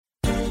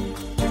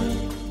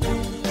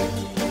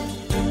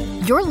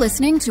You're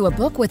listening to A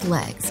Book with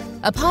Legs,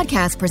 a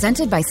podcast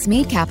presented by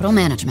Smead Capital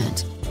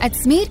Management. At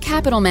Smead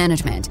Capital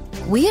Management,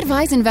 we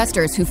advise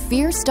investors who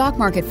fear stock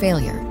market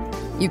failure.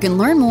 You can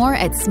learn more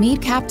at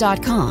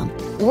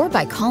smeadcap.com or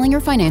by calling your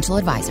financial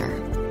advisor.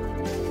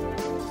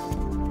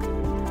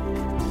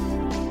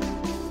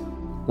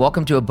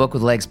 Welcome to A Book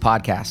with Legs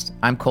podcast.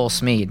 I'm Cole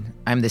Smead.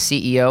 I'm the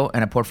CEO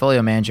and a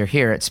portfolio manager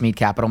here at Smead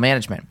Capital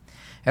Management.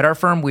 At our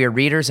firm, we are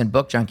readers and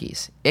book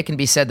junkies. It can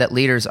be said that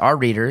leaders are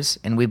readers,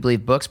 and we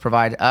believe books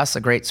provide us a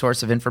great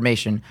source of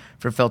information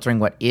for filtering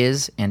what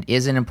is and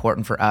isn't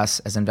important for us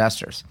as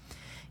investors.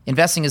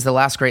 Investing is the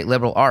last great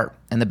liberal art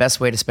and the best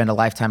way to spend a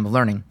lifetime of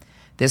learning.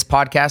 This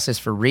podcast is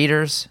for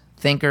readers,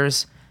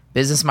 thinkers,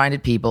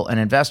 business-minded people, and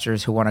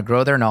investors who want to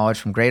grow their knowledge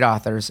from great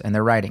authors and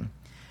their writing.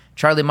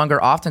 Charlie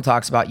Munger often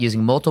talks about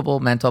using multiple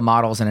mental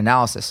models and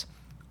analysis.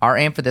 Our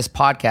aim for this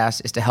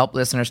podcast is to help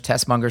listeners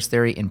test Munger's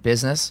theory in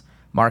business,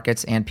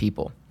 markets, and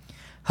people.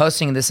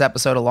 Hosting this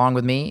episode along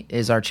with me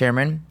is our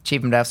chairman,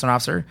 chief investment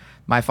officer,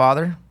 my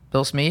father,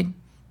 Bill Smead.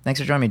 Thanks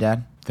for joining me,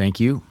 Dad. Thank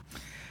you.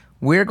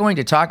 We're going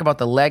to talk about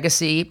the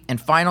legacy and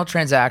final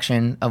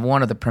transaction of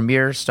one of the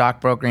premier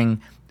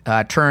stockbrokering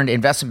turned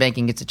investment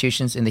banking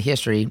institutions in the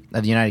history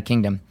of the United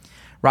Kingdom.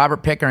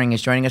 Robert Pickering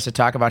is joining us to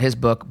talk about his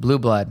book, Blue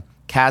Blood,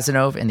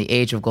 Cazenove and the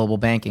Age of Global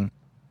Banking.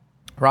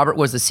 Robert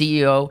was the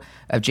CEO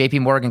of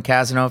JP Morgan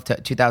Cazenove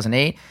to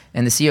 2008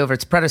 and the CEO of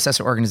its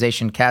predecessor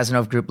organization,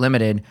 Cazenove Group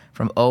Limited,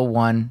 from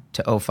 2001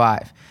 to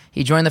 2005.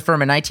 He joined the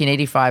firm in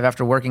 1985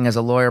 after working as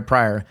a lawyer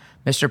prior.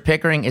 Mr.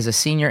 Pickering is a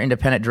senior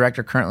independent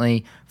director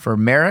currently for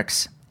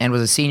Merix and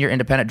was a senior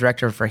independent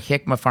director for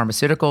Hikma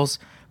Pharmaceuticals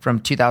from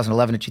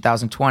 2011 to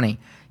 2020.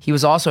 He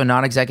was also a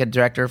non-executive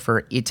director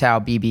for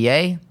Itaú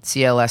BBA,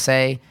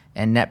 CLSA,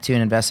 and Neptune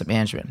Investment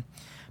Management.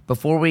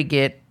 Before we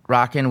get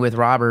rocking with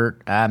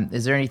Robert,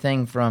 is there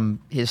anything from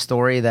his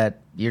story that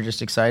you're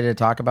just excited to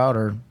talk about?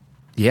 Or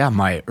yeah,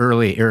 my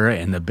early era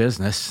in the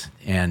business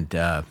and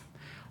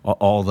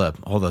all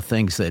the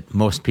things that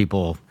most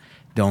people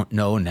don't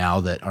know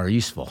now that are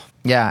useful.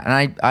 Yeah,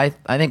 and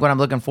I think what I'm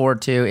looking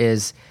forward to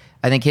is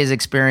I think his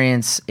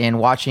experience in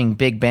watching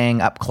Big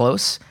Bang up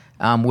close,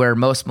 where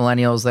most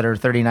millennials that are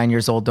 39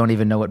 years old don't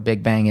even know what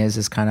Big Bang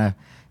is kind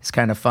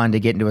of fun to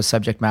get into a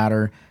subject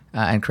matter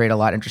and create a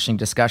lot of interesting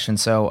discussion.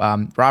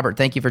 So, Robert,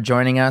 thank you for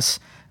joining us.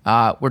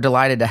 We're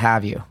delighted to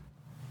have you.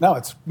 No,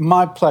 it's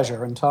my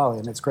pleasure entirely,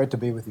 and it's great to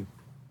be with you.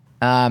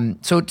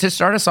 So, to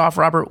start us off,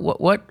 Robert,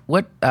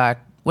 what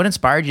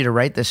inspired you to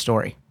write this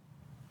story?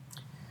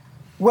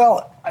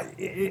 Well,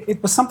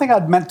 it was something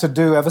I'd meant to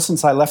do ever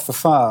since I left the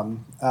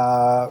firm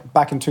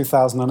back in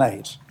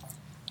 2008,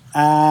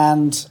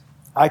 and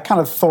I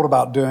kind of thought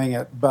about doing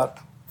it, but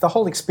the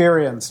whole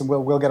experience, and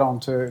we'll get on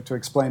to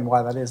explain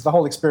why that is, the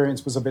whole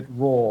experience was a bit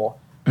raw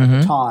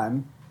at the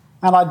time.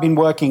 And I'd been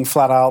working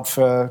flat out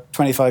for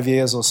 25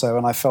 years or so,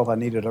 and I felt I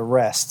needed a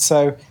rest.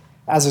 So,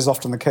 as is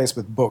often the case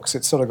with books,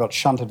 it sort of got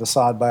shunted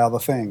aside by other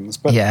things.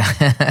 But yeah.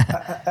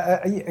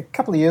 a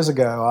couple of years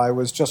ago, I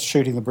was just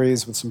shooting the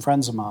breeze with some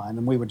friends of mine,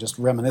 and we were just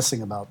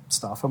reminiscing about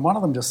stuff. And one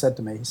of them just said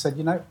to me, he said,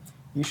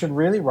 you should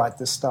really write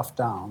this stuff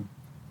down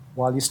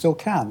while you still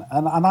can.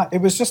 And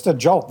it was just a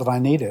jolt that I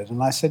needed.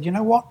 And I said, you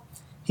know what?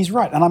 He's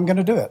right, and I'm going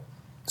to do it.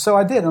 So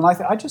I did, and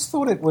I just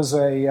thought it was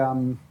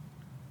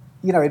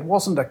it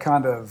wasn't a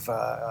kind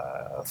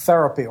of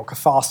therapy or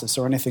catharsis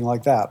or anything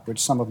like that, which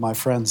some of my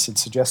friends had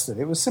suggested.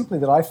 It was simply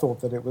that I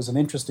thought that it was an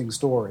interesting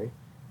story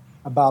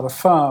about a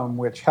firm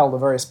which held a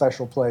very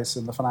special place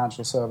in the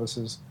financial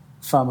services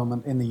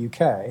firmament in the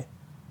UK,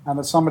 and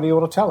that somebody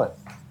ought to tell it.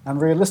 And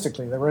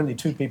realistically, there were only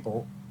two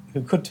people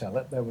who could tell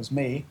it. There was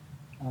me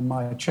and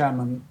my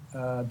chairman,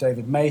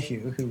 David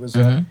Mayhew, who was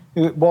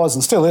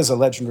and still is a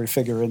legendary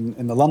figure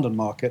in the London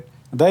market.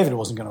 And David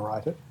wasn't going to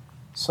write it.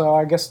 So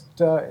I guess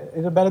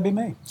it had better be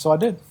me. So I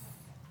did.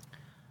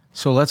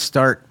 So let's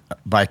start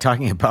by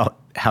talking about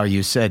how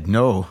you said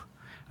no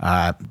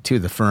to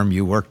the firm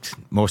you worked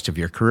most of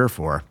your career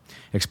for.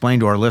 Explain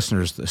to our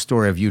listeners the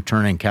story of you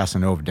turning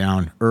Cazenove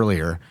down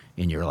earlier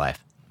in your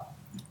life.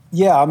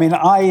 Yeah, I mean,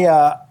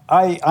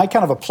 I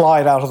kind of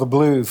applied out of the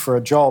blue for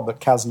a job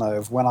at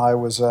Cazenove when I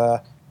was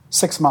a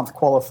 6-month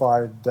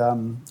qualified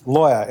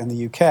lawyer in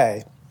the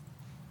UK.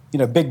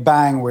 Big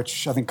Bang,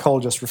 which I think Cole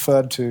just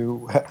referred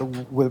to,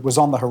 was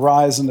on the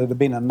horizon. It had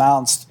been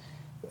announced.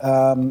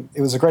 It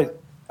was a great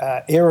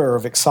era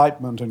of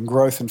excitement and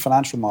growth in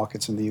financial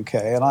markets in the UK,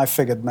 and I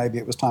figured maybe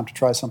it was time to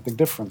try something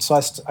different. So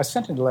I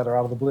sent in a letter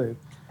out of the blue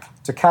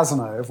to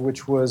Cazenove,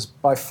 which was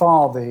by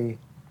far the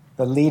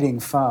leading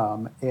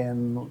firm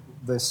in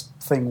this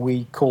thing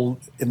we call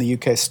in the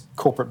UK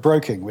corporate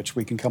broking, which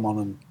we can come on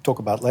and talk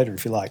about later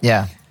if you like.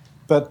 Yeah.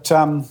 But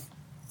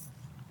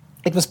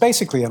it was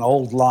basically an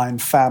old-line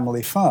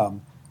family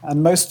firm,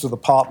 and most of the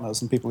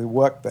partners and people who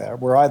worked there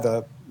were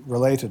either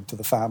related to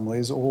the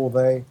families or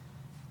they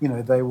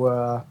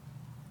were,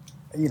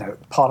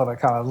 part of a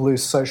kind of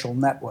loose social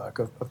network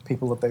of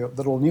people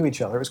that all knew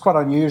each other. It was quite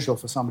unusual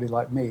for somebody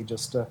like me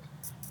just to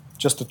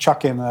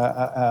chuck in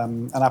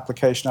an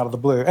application out of the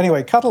blue.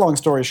 Anyway, cut a long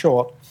story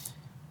short,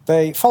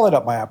 they followed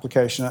up my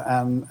application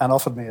and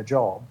offered me a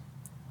job.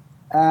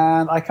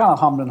 And I kind of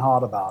hummed and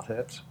hawed about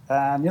it.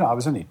 And, I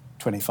was only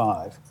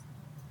 25.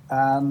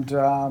 And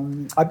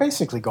I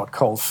basically got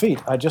cold feet.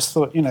 I just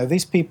thought,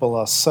 these people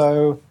are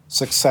so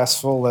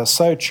successful. They're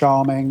so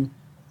charming.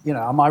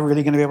 Am I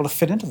really going to be able to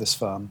fit into this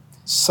firm?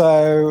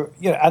 So,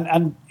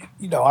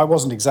 I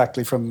wasn't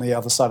exactly from the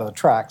other side of the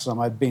tracks.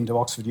 I'd been to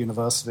Oxford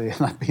University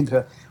and I'd been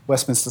to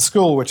Westminster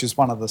School, which is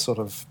one of the sort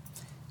of,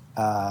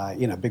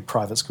 big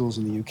private schools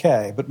in the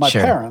UK. But my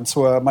parents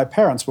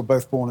were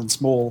both born in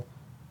small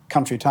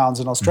country towns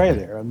in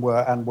Australia and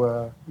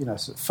were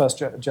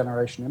first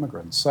generation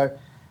immigrants. So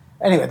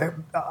anyway,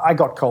 I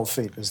got cold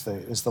feet is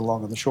the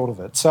long and the short of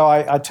it. So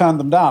I turned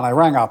them down. I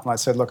rang up and I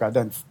said, look,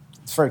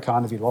 it's very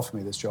kind of you to offer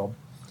me this job.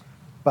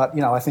 But,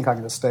 I think I'm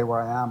going to stay where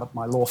I am at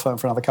my law firm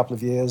for another couple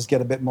of years, get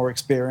a bit more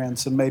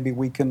experience, and maybe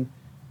we can,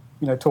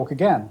 talk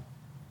again.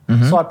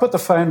 Mm-hmm. So I put the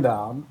phone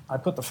down.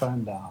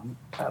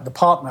 The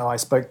partner I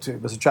spoke to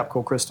was a chap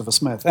called Christopher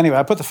Smith. Anyway,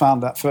 I put the phone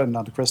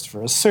down to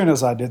Christopher. As soon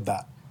as I did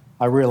that,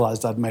 I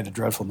realized I'd made a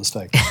dreadful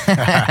mistake.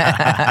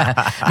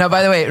 No,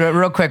 by the way,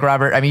 real quick,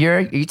 Robert, are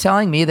you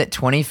telling me that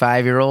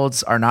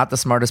 25-year-olds are not the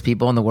smartest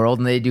people in the world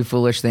and they do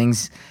foolish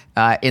things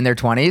in their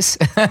 20s?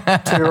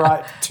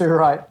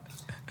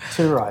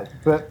 Too right.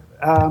 But,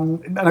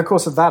 and of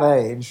course, at that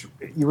age,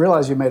 you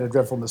realize you made a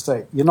dreadful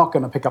mistake. You're not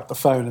going to pick up the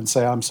phone and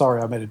say, I'm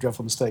sorry, I made a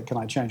dreadful mistake. Can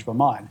I change my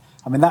mind?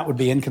 That would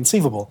be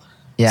inconceivable.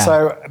 Yeah.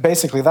 So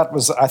basically, that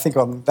was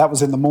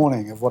in the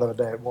morning of whatever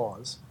day it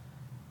was.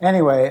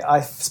 Anyway,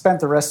 I spent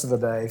the rest of the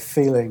day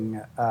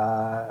feeling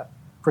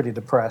pretty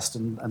depressed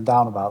and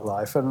down about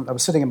life. And I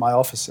was sitting in my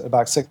office at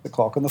about 6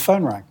 o'clock and the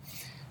phone rang.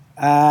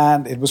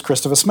 And it was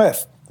Christopher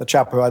Smith, the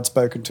chap who I'd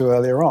spoken to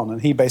earlier on.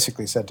 And he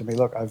basically said to me,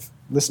 look, I've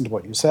listened to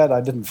what you said.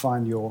 I don't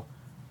find your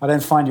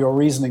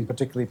reasoning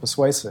particularly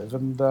persuasive.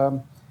 And,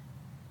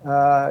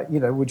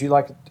 would you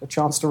like a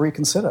chance to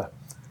reconsider?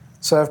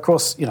 So, of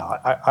course,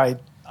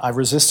 I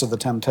resisted the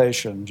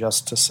temptation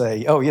just to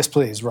say, oh, yes,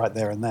 please, right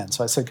there and then.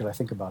 So I said, could I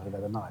think about it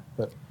overnight?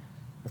 But,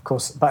 of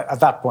course, at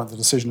that point, the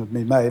decision had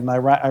been made, and I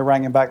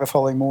rang him back the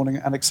following morning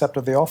and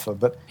accepted the offer.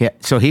 But yeah,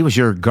 so he was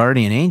your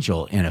guardian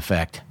angel, in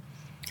effect.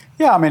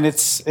 Yeah,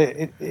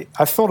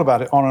 I've thought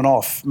about it on and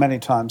off many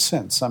times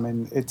since.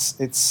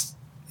 It's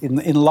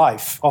in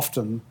life,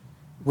 often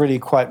really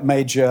quite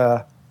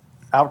major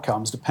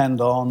outcomes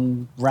depend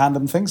on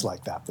random things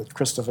like that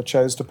Christopher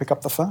chose to pick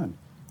up the phone.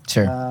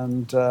 Sure.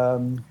 And,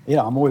 I'm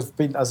always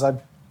been, as I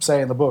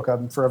say in the book,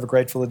 I'm forever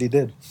grateful that he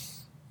did.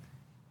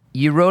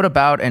 You wrote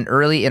about an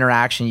early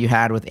interaction you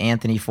had with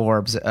Anthony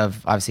Forbes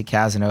of, obviously,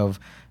 Cazenove,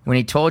 when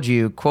he told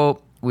you,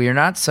 quote, "We are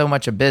not so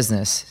much a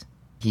business,"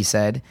 he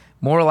said,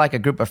 "more like a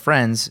group of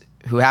friends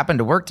who happen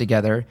to work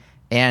together,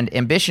 and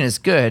ambition is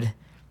good,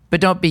 but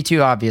don't be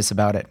too obvious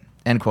about it,"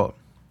 end quote.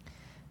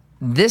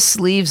 This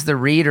leaves the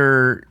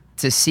reader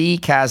to see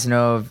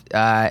Cazenove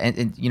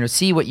and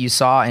see what you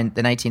saw in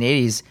the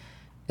 1980s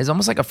is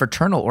almost like a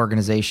fraternal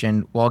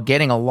organization while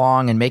getting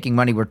along and making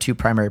money were two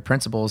primary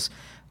principles.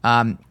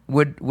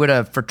 Would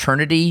a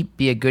fraternity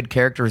be a good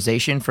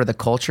characterization for the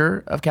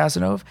culture of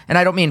Cazenove? And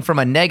I don't mean from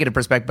a negative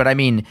perspective, but I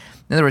mean,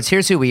 in other words,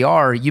 here's who we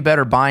are. You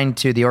better bind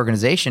to the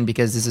organization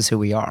because this is who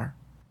we are.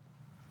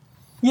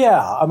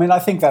 Yeah, I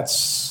think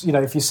that's,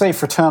 if you say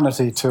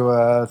fraternity to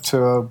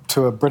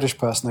a British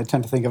person, they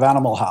tend to think of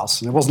Animal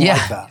House, and it wasn't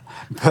like that.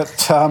 But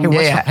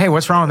hey,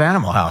 what's wrong with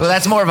Animal House? Well,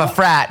 that's more of a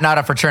frat, not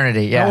a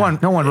fraternity. Yeah.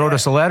 No one wrote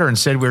us a letter and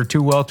said we were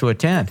too well to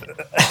attend.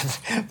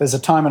 There's a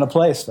time and a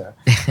place there.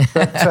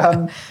 But,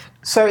 I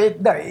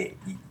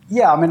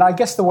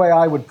guess the way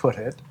I would put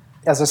it,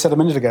 as I said a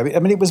minute ago,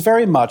 it was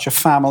very much a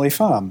family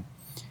firm,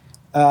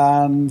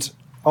 and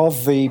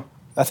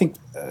I think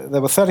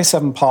there were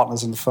 37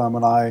 partners in the firm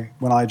when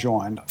I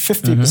joined.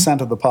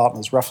 50% of the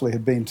partners roughly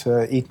had been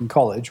to Eton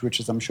College, which,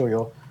 as I'm sure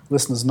your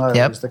listeners know,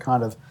 is the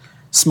kind of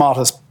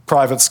smartest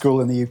private school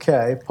in the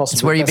UK. Possibly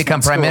it's where you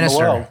become prime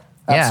minister.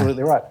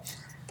 Absolutely right.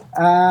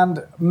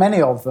 And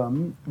many of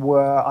them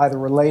were either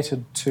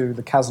related to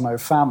the Cazenove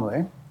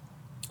family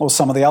or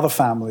some of the other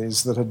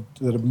families that had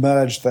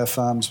merged their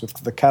firms with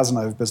the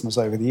Cazenove business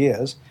over the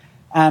years,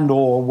 and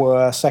or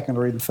were second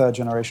or even third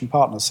generation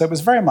partners. So it was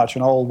very much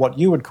an old, what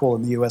you would call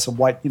in the US,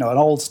 an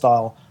old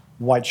style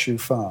white shoe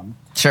firm.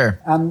 Sure.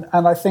 And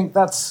I think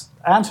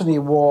Anthony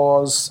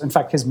was, in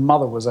fact, his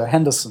mother was a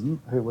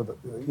Henderson, who were,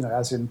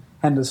 as in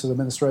Henderson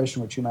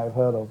Administration, which you may have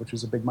heard of, which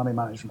was a big money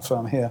management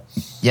firm here.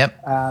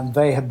 Yep. And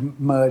they had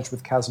merged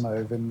with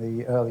Cazenove in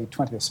the early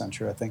 20th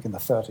century, I think, in the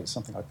 30s,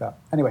 something like that.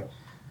 Anyway,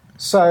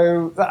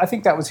 so I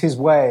think that was his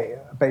way,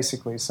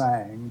 basically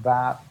saying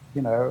that,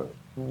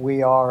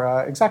 we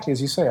are, exactly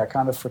as you say, a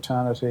kind of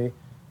fraternity.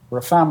 We're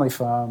a family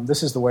firm.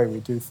 This is the way we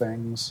do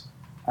things.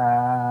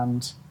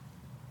 And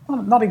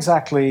not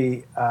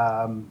exactly,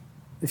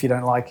 if you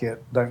don't like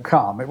it, don't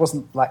come. It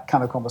wasn't that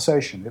kind of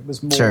conversation. It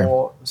was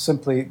more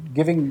simply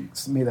giving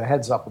me the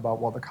heads up about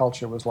what the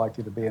culture was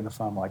likely to be in a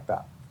firm like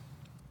that.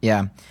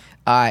 Yeah.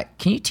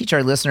 Can you teach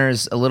our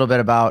listeners a little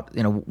bit about,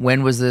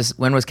 when was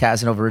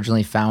Cazenove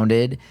originally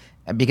founded?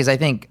 because I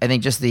think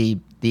just the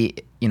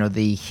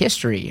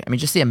history. I mean,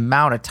 just the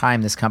amount of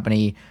time this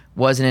company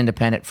was an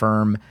independent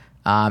firm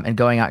and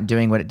going out and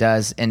doing what it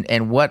does,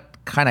 and what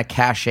kind of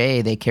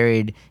cachet they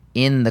carried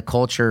in the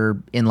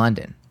culture in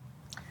London.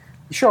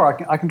 Sure,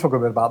 I can talk a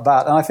bit about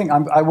that, and I think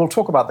I will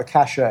talk about the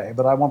cachet,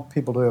 but I want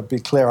people to be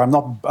clear. I'm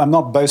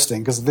not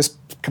boasting, because this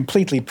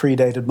completely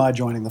predated my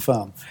joining the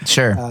firm.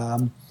 Sure.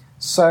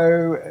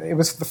 So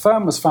the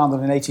firm was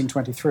founded in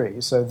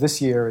 1823. So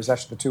this year is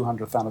actually the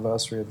 200th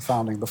anniversary of the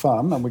founding of the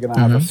firm, and we're going to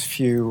have a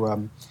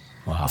few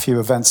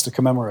events to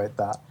commemorate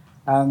that.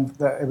 And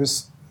it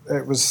was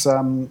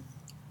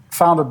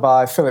founded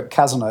by Philip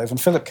Cazenove,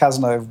 and Philip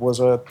Cazenove was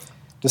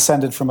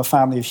descended from a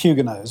family of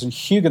Huguenots, and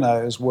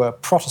Huguenots were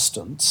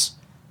Protestants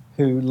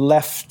who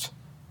left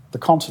the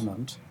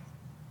continent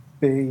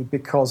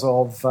because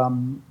of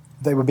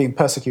they were being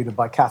persecuted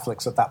by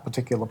Catholics at that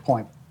particular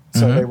point.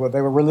 So they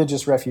were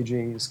religious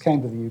refugees,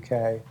 came to the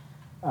UK.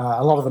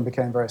 A lot of them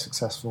became very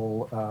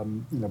successful,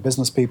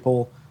 business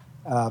people.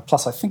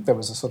 Plus, I think there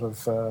was a sort of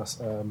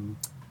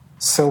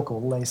silk or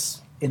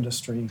lace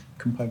industry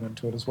component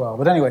to it as well.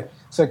 But anyway,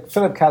 so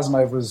Philip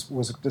Cazenove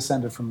was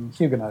descended from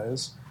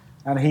Huguenots,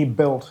 and he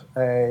built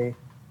a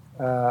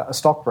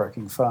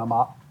stockbroking firm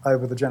up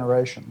over the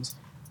generations.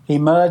 He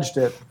merged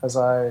it, as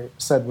I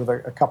said, with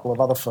a couple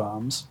of other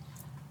firms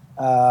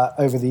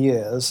over the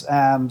years,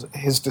 and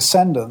his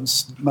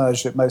descendants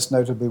merged it most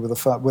notably with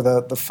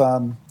the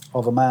firm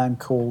of a man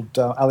called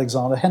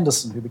Alexander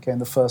Henderson, who became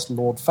the first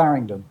Lord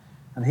Farringdon.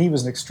 And he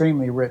was an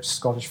extremely rich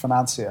Scottish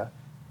financier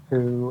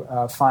who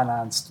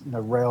financed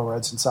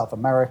railroads in South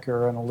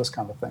America and all this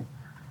kind of thing.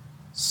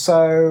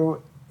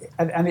 So,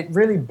 and it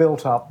really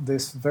built up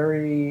this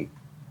very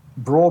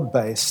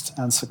broad-based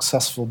and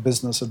successful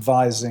business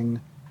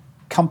advising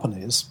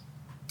companies,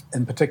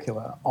 in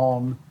particular,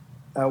 on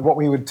what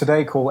we would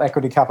today call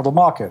equity capital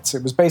markets.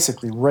 It was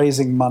basically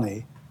raising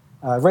money,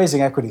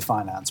 raising equity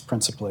finance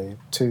principally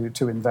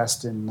to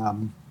invest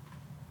in,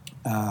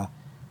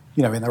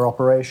 in their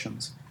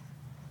operations.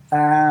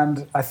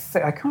 And I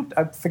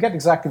forget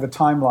exactly the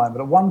timeline,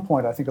 but at one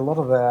point I think a lot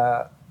of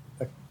their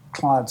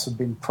clients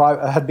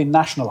had been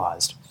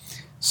nationalized.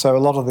 So a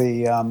lot of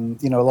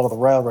the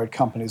railroad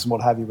companies and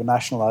what have you were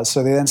nationalized.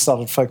 So they then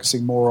started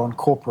focusing more on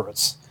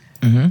corporates,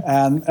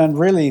 and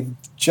really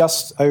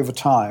just over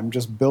time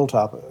just built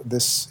up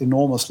this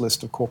enormous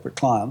list of corporate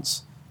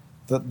clients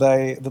that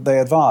they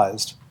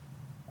advised.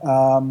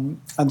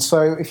 And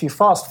so if you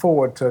fast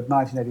forward to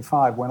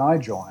 1985 when I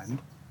joined,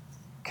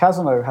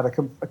 Cazenove had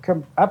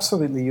a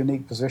absolutely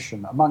unique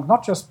position among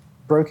not just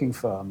broking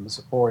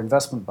firms or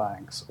investment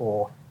banks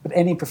but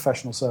any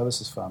professional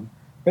services firm.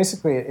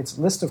 Basically, its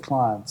list of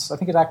clients, I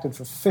think it acted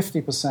for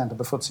 50% of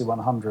the FTSE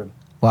 100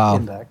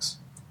 index,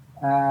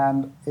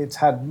 and it's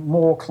had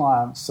more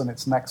clients than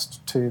its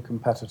next two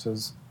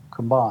competitors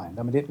combined.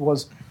 I mean, it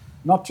was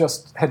not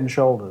just head and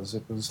shoulders,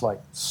 it was like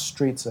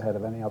streets ahead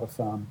of any other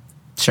firm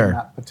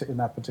in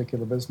that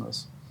particular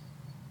business.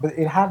 But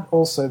it had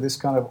also this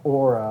kind of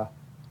aura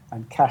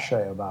and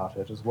cachet about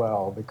it as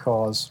well,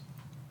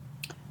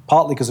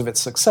 partly because of its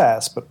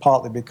success, but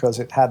partly because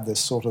it had this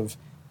sort of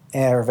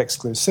air of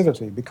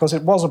exclusivity, because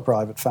it was a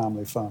private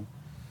family firm,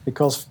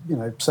 because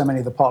so many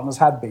of the partners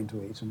had been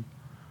to Eton,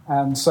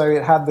 and so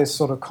it had this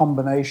sort of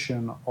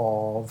combination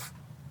of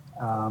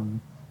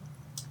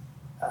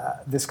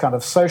this kind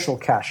of social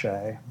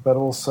cachet, but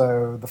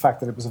also the fact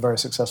that it was a very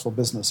successful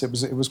business. It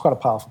was quite a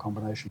powerful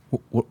combination.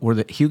 Were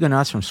the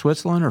Huguenots from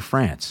Switzerland or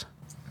France?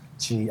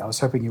 Gee, I was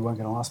hoping you weren't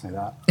going to ask me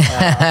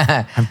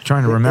that. I'm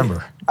trying to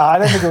remember. I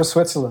don't think it was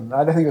Switzerland.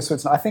 I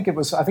think it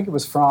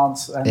was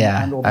France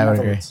and all the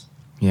Netherlands.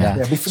 Yeah.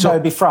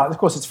 It'd be France. Of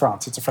course, it's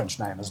France. It's a French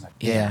name, isn't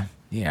it?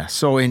 Yeah.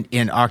 So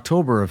in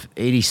October of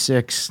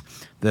 '86,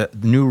 the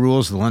new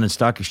rules of the London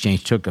Stock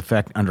Exchange took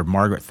effect under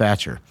Margaret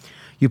Thatcher.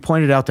 You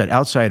pointed out that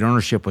outside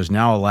ownership was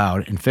now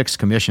allowed and fixed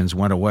commissions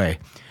went away.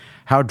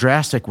 How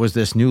drastic was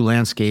this new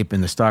landscape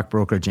in the stock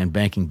brokerage and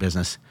banking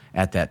business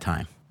at that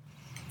time?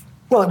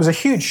 Well, it was a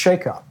huge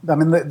shakeup. I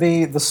mean,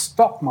 the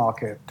stock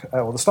market,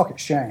 or the stock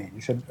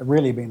exchange, had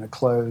really been a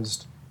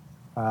closed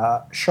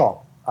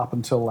shop up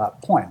until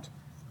that point.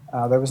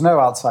 There was no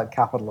outside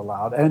capital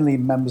allowed. Only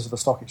members of the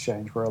stock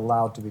exchange were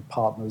allowed to be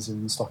partners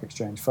in stock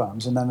exchange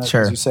firms. And then, as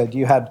you said,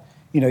 you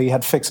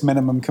had fixed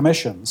minimum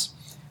commissions.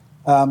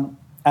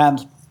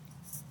 And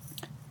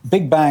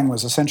Big Bang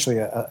was essentially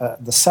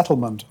the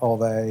settlement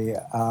of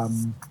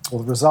or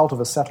the result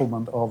of a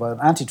settlement of an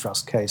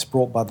antitrust case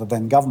brought by the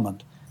then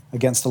government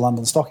against the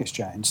London Stock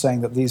Exchange,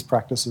 saying that these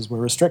practices were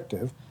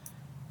restrictive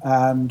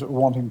and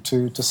wanting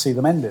to see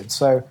them ended.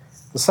 So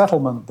the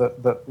settlement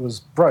that was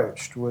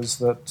broached was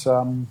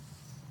that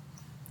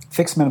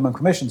fixed minimum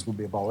commissions would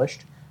be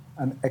abolished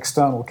and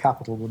external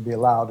capital would be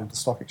allowed into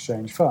stock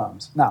exchange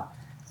firms. Now,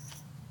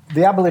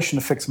 the abolition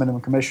of fixed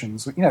minimum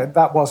commissions,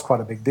 that was quite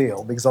a big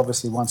deal, because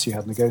obviously once you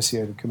had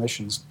negotiated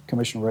commissions,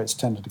 commission rates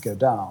tended to go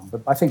down.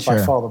 But I think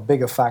by far the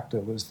bigger factor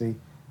was the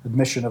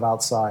admission of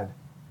outside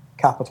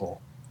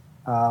capital.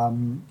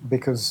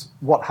 Because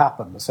what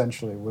happened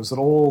essentially was that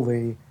all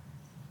the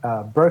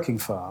broking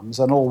firms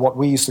and all what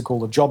we used to call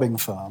the jobbing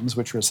firms,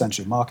 which were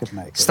essentially market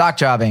makers. Stock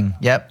jobbing,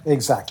 yep.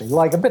 Exactly,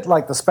 like a bit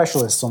like the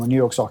specialists on the New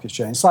York Stock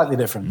Exchange, slightly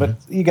different, but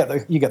you get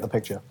the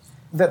picture.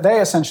 That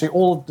they essentially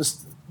all,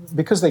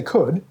 because they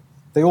could,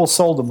 they all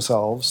sold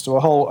themselves to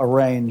a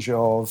range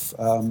of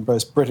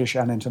both British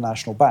and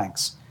international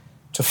banks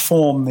to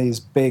form these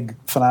big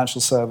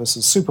financial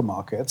services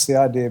supermarkets, the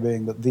idea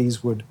being that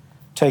these would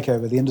take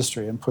over the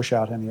industry and push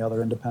out any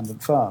other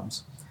independent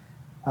firms.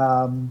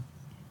 And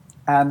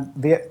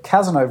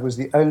Cazenove was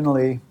the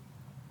only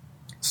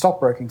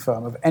stockbroking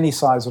firm of any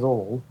size at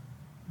all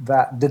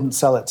that didn't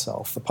sell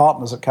itself. The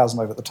partners at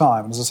Cazenove at the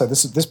time, and as I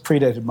say, this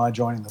predated my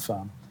joining the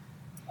firm,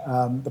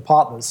 the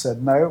partners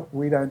said, no,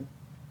 we don't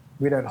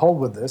hold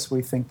with this.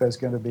 We think there's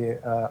going to be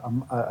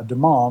a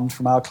demand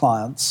from our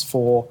clients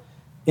for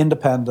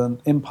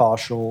independent,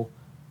 impartial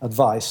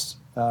advice,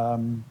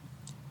 and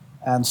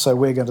so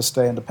we're going to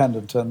stay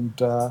independent and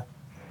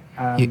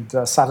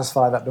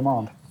satisfy that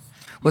demand.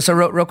 Well, so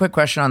real quick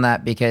question on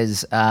that,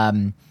 because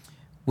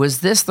was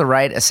this the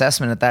right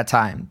assessment at that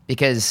time?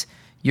 Because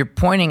you're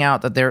pointing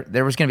out that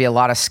there was going to be a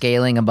lot of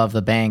scaling above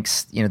the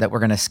banks, that we're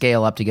going to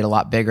scale up to get a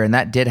lot bigger, and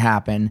that did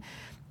happen.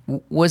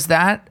 Was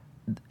that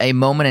a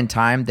moment in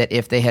time that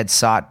if they had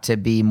sought to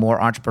be more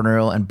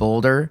entrepreneurial and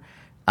bolder,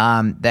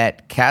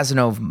 that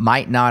Cazenove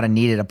might not have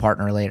needed a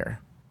partner later?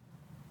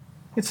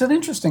 It's an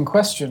interesting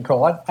question,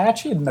 Cole. I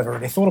actually had never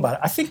really thought about it.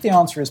 I think the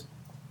answer is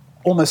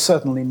almost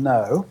certainly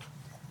no,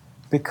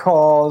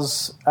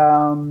 because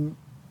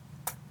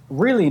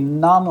really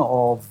none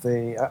of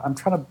the... I'm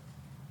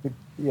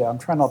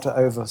trying not to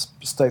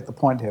overstate the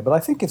point here, but I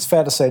think it's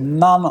fair to say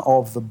none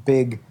of the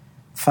big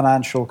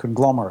financial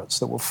conglomerates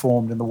that were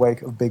formed in the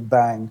wake of Big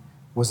Bang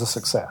was a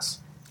success.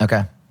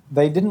 Okay.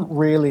 They didn't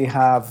really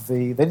have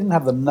the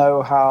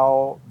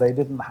know-how, they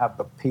didn't have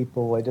the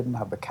people, they didn't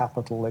have the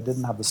capital, they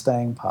didn't have the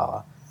staying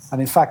power.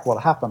 And in fact,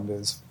 what happened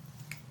is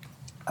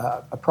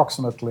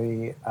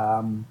approximately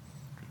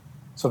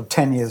sort of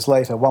 10 years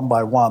later, one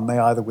by one, they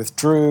either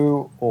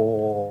withdrew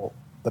or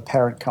the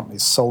parent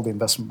companies sold the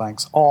investment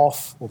banks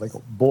off or they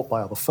got bought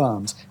by other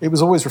firms. It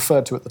was always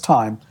referred to at the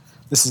time,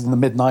 this is in the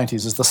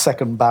mid-90s, as the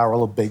second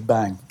barrel of Big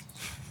Bang.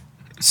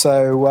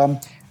 So,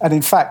 and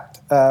in fact,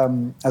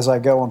 as I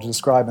go on to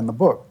describe in the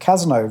book,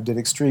 Cazenove did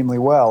extremely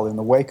well in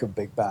the wake of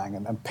Big Bang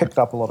and picked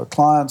up a lot of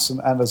clients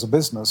and as a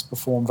business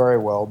performed very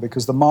well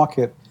because the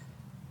market,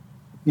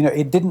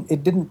 it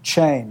didn't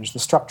change. The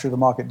structure of the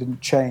market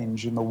didn't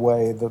change in the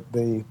way that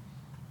the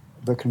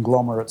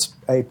conglomerates,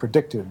 A,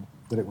 predicted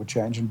that it would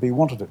change, and B,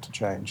 wanted it to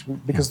change,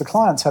 because the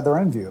clients had their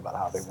own view about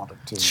how they wanted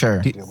to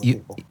deal with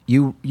people.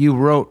 You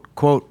wrote,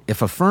 quote,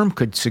 if a firm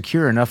could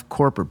secure enough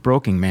corporate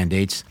broking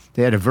mandates,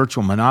 they had a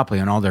virtual monopoly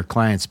on all their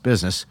clients'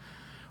 business,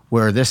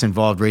 where this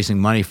involved raising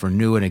money for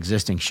new and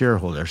existing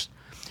shareholders.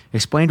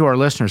 Explain to our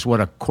listeners what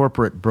a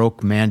corporate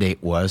broke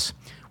mandate was.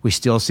 We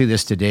still see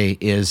this today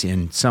is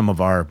in some of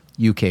our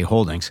UK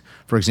holdings.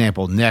 For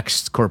example,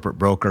 Next corporate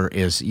broker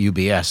is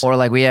UBS. Or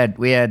like we had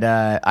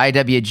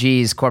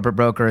IWG's corporate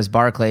broker is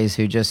Barclays,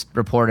 who just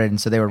reported,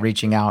 and so they were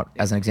reaching out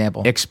as an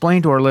example.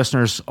 Explain to our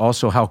listeners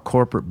also how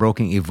corporate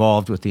broking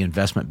evolved with the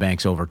investment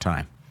banks over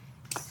time.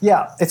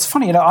 Yeah, it's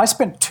funny. I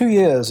spent 2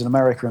 years in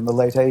America in the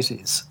late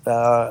 80s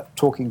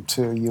talking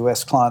to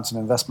US clients and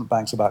investment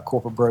banks about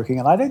corporate broking,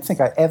 and I don't think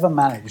I ever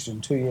managed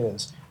in 2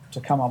 years to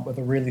come up with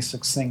a really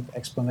succinct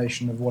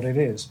explanation of what it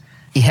is.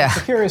 Yeah. It's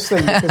a curious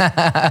thing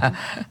because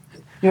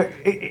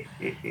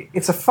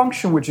it's a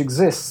function which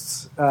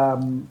exists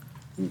in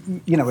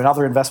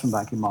other investment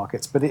banking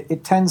markets, but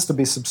it tends to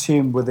be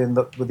subsumed with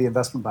the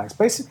investment banks.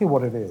 Basically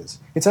what it is,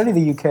 it's only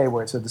the UK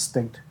where it's a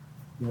distinct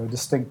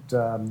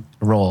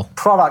role,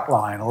 product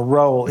line or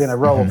role,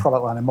 or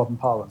product line in modern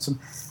parlance. And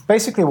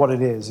basically what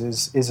it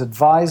is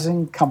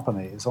advising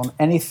companies on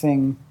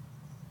anything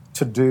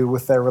to do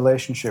with their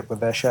relationship with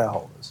their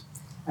shareholders.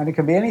 And it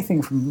can be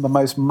anything from the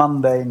most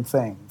mundane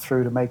thing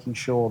through to making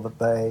sure that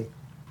they,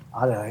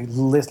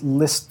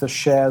 list the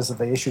shares that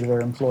they issue to their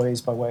employees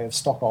by way of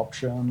stock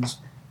options,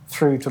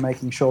 through to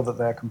making sure that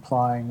they're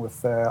complying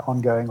with their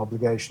ongoing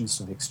obligations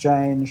to the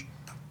exchange,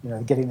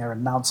 getting their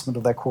announcement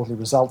of their quarterly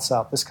results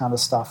out, this kind of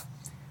stuff,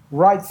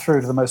 right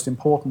through to the most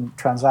important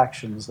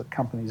transactions that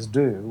companies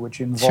do, which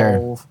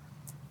involve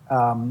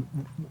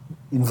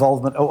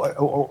involvement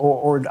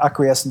or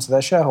acquiescence of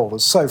their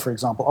shareholders. So, for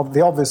example,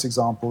 the obvious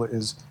example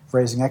is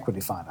raising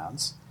equity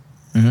finance,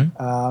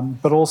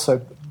 but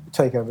also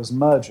takeovers and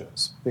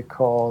mergers,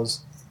 because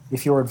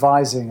if you're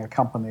advising a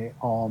company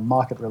on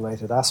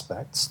market-related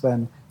aspects,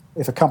 then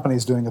if a company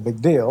is doing a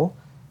big deal,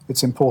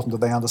 it's important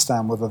that they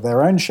understand whether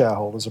their own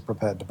shareholders are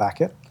prepared to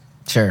back it,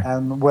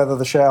 and whether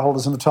the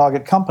shareholders in the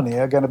target company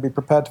are going to be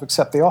prepared to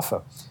accept the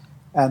offer.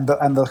 And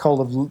the whole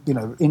of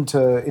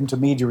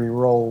intermediary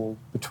role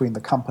between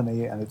the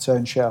company and its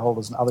own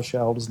shareholders and other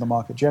shareholders in the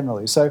market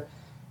generally. So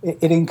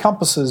it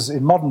encompasses,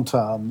 in modern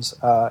terms,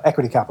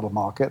 equity capital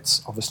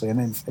markets, obviously,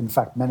 and in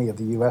fact many of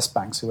the US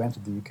banks who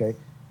entered the UK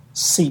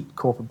seat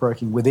corporate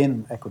broking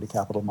within equity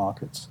capital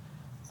markets.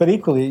 But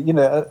equally,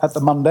 at the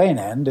mundane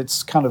end,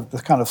 it's kind of the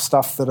kind of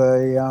stuff that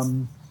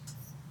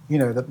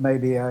that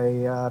maybe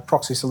a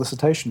proxy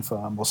solicitation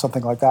firm or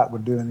something like that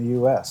would do in the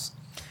US.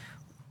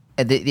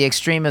 The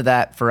extreme of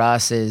that for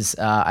us is,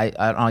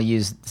 I'll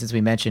use, since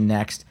we mentioned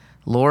Next,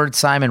 Lord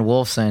Simon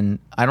Wolfson,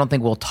 I don't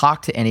think will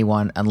talk to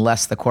anyone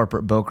unless the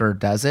corporate broker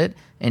does it.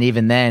 And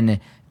even then,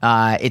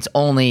 it's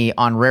only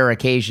on rare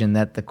occasion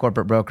that the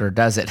corporate broker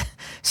does it.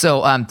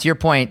 So to your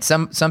point,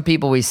 some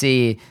people we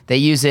see, they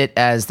use it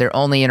as their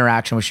only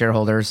interaction with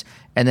shareholders.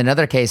 And in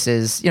other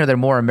cases, they're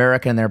more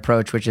American in their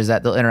approach, which is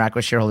that they'll interact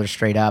with shareholders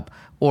straight up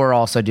or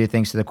also do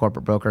things to the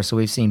corporate broker. So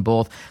we've seen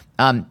both.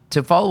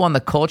 To follow on the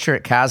culture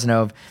at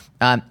Cazenove,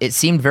 it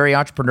seemed very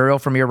entrepreneurial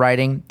from your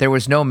writing. There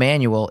was no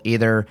manual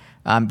either.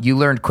 You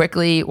learned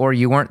quickly or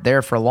you weren't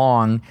there for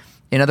long.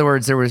 In other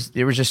words, there was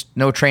just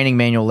no training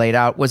manual laid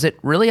out. Was it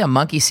really a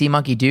monkey see,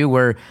 monkey do,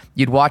 where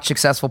you'd watch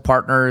successful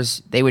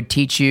partners, they would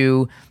teach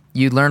you,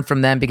 you'd learn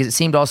from them? Because it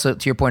seemed also,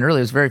 to your point earlier,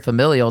 it was very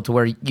familial to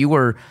where you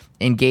were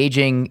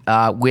engaging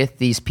with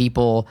these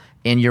people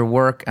in your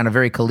work on a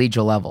very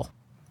collegial level.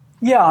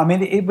 Yeah, I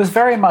mean, it was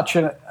very much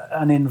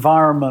an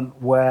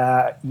environment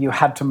where you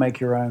had to make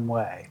your own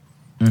way.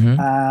 Mm-hmm.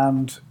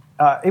 And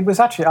it was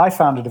actually, I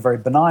found it a very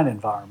benign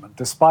environment,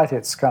 despite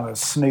its kind of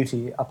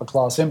snooty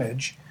upper-class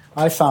image.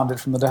 I found it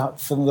from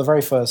the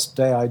very first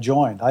day I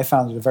joined. I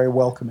found it a very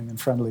welcoming and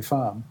friendly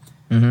firm.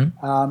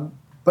 Mm-hmm.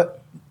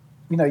 But,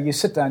 you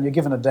sit down, you're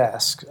given a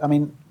desk. I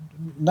mean,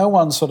 no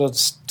one sort of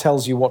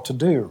tells you what to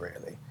do,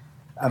 really.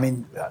 I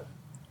mean,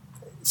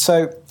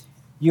 so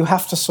you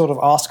have to sort of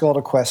ask a lot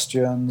of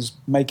questions,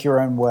 make your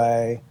own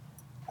way,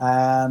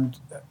 and,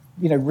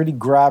 really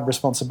grab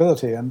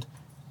responsibility. And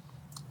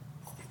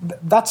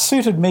that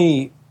suited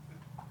me.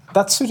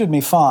 That suited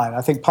me fine.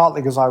 I think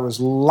partly because I was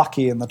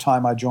lucky in the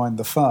time I joined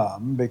the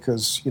firm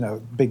because,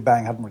 Big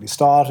Bang hadn't really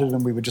started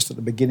and we were just at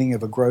the beginning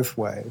of a growth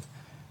wave.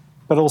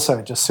 But also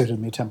it just suited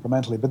me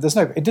temperamentally. But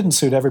it didn't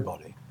suit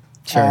everybody.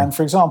 Sure. And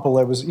for example,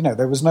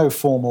 there was no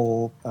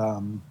formal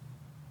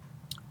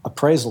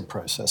appraisal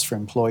process for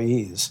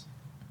employees.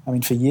 I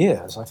mean, for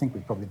years, I think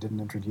we probably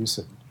didn't introduce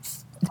it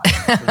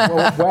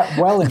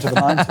well into the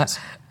 90s.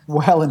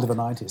 Well into the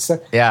 90s.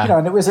 So, yeah.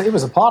 And it was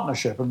a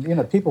partnership,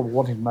 and, people were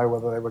wanting to know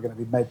whether they were going to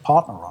be made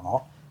partner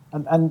or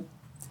not. And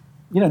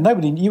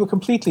you were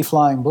completely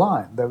flying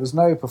blind. There was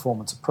no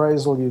performance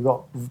appraisal. You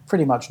got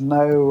pretty much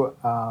no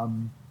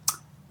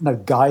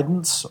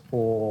guidance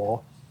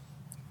or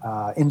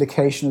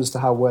indication as to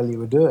how well you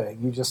were doing.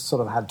 You just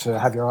sort of had to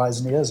have your eyes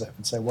and ears open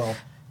and say, well,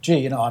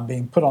 gee, I'm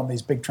being put on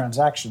these big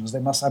transactions. I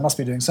must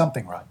be doing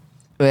something right.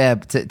 Yeah,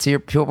 to your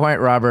point,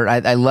 Robert,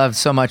 I love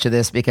so much of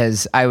this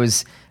because I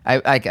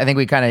think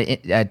we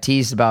kind of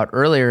teased about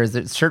earlier is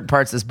that certain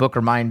parts of this book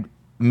remind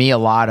me a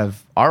lot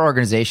of our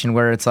organization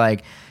where it's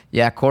like,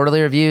 yeah,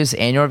 quarterly reviews,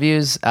 annual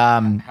reviews,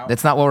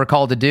 that's not what we're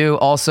called to do.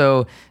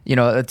 Also,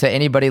 to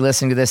anybody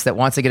listening to this that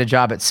wants to get a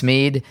job at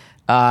SMEAD,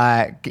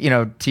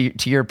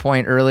 to your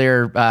point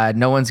earlier,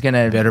 no one's going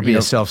to... Better be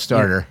a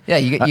self-starter.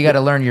 You got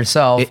to learn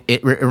yourself.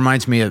 It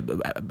reminds me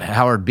of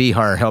Howard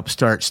Behar helped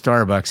start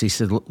Starbucks. He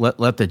said,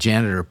 let the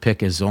janitor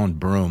pick his own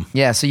broom.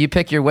 Yeah, so you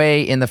pick your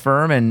way in the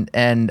firm,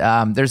 and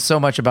there's so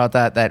much about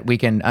that we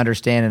can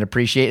understand and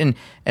appreciate.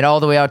 And all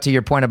the way out to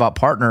your point about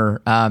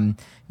partner,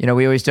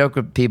 we always joke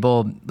with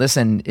people,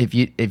 listen, if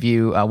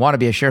you want to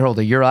be a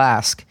shareholder, you'll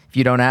ask. If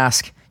you don't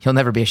ask, you'll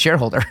never be a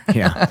shareholder.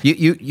 Yeah.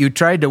 You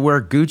tried to wear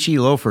Gucci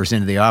loafers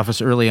into the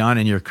office early on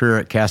in your career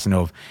at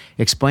Cazenove.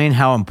 Explain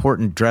how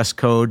important dress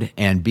code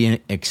and being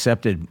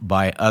accepted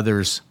by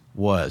others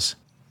was.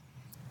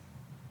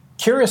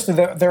 Curiously,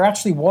 there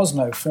actually was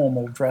no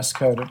formal dress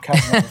code at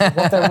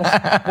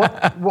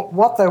Cazenove.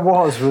 What there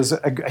was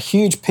a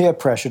huge peer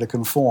pressure to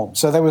conform.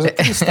 So there was a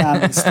pretty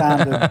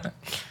standard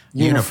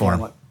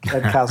uniform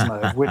at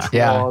Cazenove, which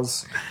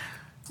was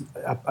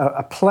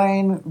a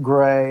plain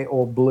gray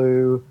or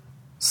blue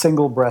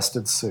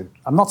single-breasted suit.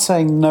 I'm not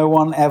saying no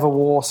one ever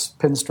wore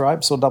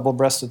pinstripes or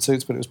double-breasted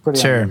suits, but it was pretty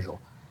unusual.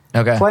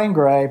 Okay. Plain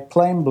gray,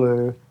 plain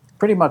blue,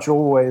 pretty much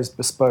always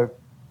bespoke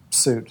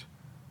suit.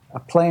 A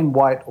plain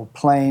white or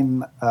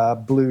plain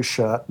blue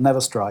shirt,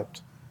 never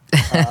striped.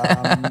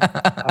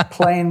 A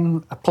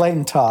plain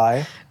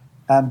tie,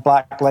 and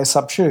black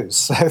lace-up shoes.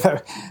 So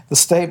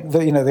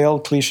the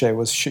old cliche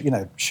was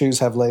shoes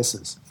have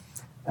laces,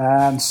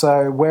 and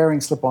so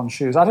wearing slip-on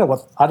shoes. I don't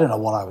know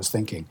what I was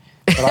thinking.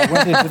 But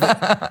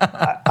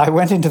I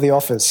went into the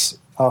office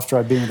after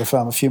I'd been with the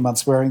firm a few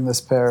months wearing this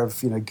pair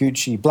of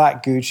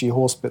black Gucci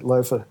horsebit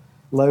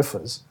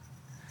loafers,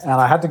 and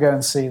I had to go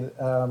and see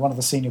one of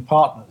the senior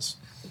partners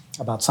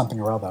about something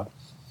or other.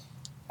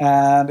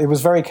 And it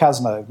was very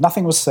Cazenove.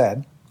 Nothing was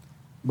said,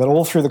 but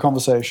all through the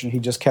conversation, he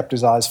just kept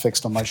his eyes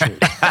fixed on my shoes.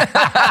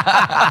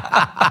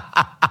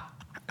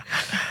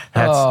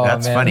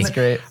 That's funny. That's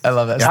great. I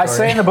love that story. I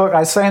say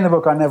in the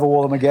book I never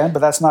wore them again, but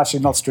that's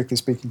actually not strictly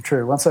speaking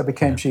true. Once I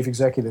became chief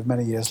executive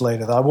many years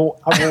later, I wore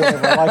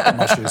whatever I liked on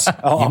my shoes,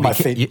 on my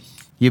feet.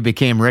 You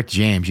became Rick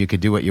James. You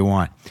could do what you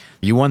want.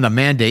 You won the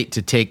mandate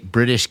to take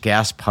British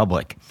Gas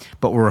public,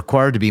 but were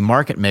required to be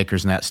market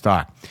makers in that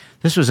stock.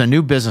 This was a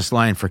new business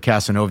line for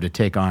Cazenove to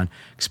take on.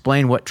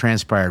 Explain what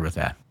transpired with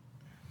that.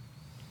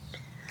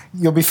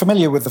 you'll be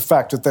familiar with the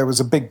fact that there was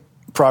a big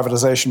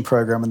privatization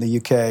program in the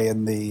UK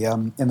in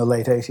the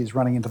late 80s,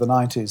 running into the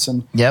 90s.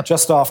 And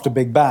just after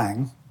Big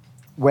Bang,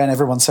 when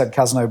everyone said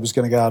Cazenove was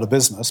going to go out of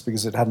business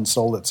because it hadn't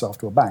sold itself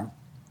to a bank,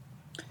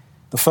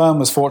 the firm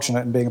was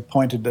fortunate in being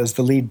appointed as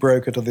the lead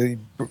broker to the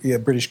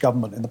British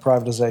government in the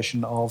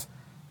privatization of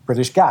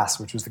British Gas,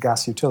 which was the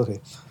gas utility.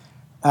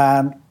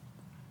 And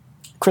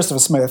Christopher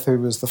Smith, who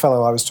was the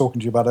fellow I was talking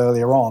to you about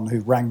earlier on,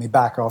 who rang me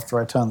back after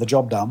I turned the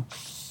job down,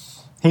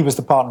 he was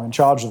the partner in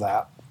charge of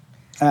that.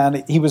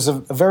 And he was a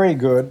very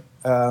good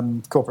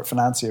corporate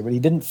financier, but he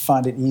didn't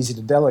find it easy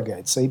to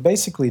delegate. So he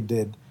basically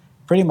did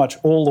pretty much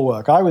all the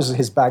work. I was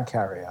his bag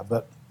carrier,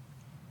 but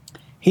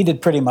he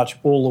did pretty much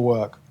all the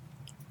work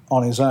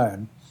on his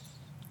own.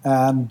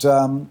 And,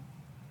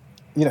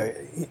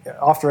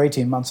 after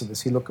 18 months of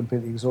this, he looked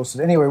completely exhausted.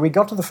 Anyway, we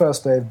got to the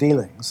first day of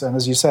dealings, and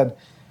as you said,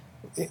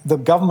 the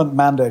government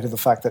mandated the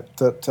fact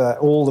that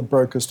all the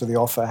brokers to the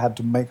offer had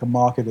to make a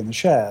market in the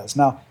shares.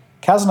 Now,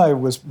 Cazenove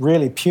was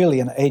really purely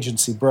an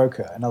agency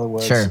broker. In other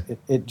words,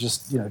 it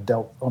just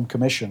dealt on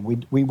commission.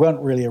 We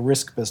weren't really a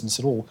risk business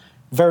at all.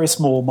 Very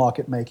small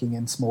market making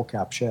in small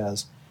cap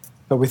shares.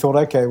 But we thought,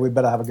 okay, we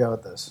better have a go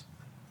at this.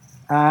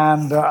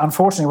 And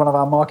unfortunately, one of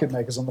our market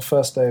makers on the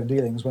first day of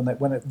dealings, when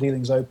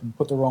dealings opened,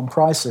 put the wrong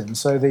price in.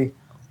 So the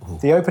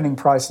opening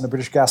price in the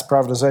British Gas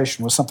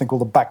privatization was something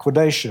called the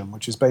backwardation,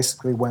 which is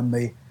basically when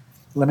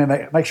let me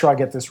make sure I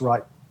get this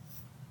right.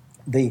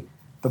 The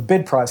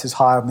bid price is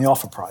higher than the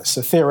offer price.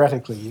 So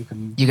theoretically, you could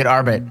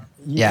arbit.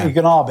 You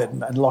can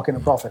arbit and lock in a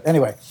profit.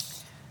 Anyway,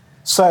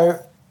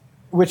 so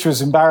which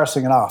was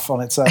embarrassing enough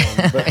on its own.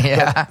 But,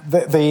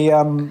 but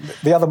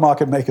the other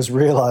market makers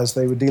realized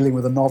they were dealing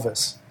with a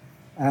novice.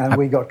 And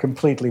we got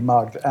completely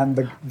mugged.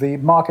 And the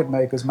market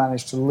makers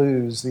managed to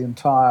lose the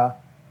entire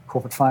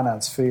corporate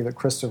finance fee that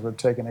Christopher had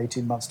taken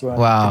 18 months to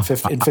earn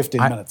in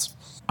 15 minutes.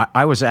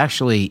 I was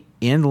actually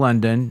in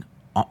London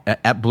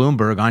at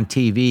Bloomberg on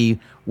TV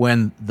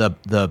when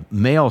the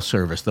mail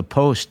service, the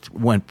post,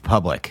 went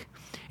public.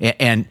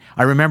 And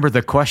I remember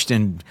the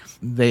question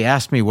they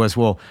asked me was,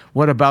 well,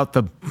 what about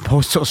the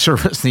postal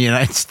service in the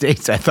United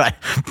States? I thought,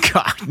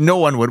 God, no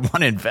one would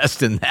want to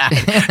invest in that.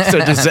 It's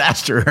a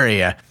disaster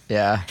area.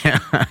 Yeah.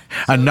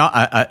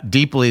 a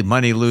deeply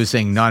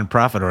money-losing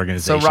nonprofit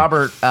organization. So,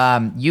 Robert,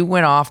 you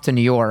went off to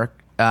New York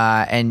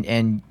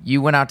and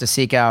you went out to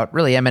seek out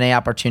really M&A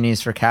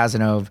opportunities for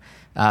Cazenove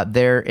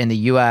there in the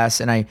U.S.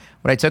 And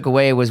what I took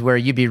away was where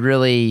you'd be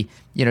really,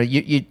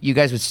 you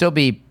guys would still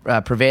be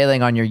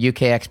prevailing on your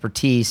UK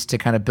expertise to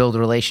kind of build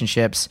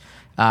relationships.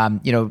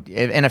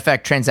 In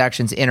effect,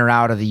 transactions in or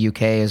out of the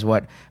UK is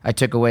what I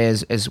took away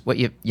as what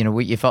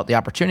you felt the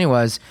opportunity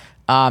was.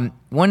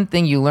 One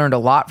thing you learned a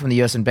lot from the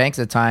U.S. and banks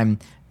at the time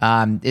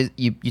is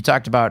you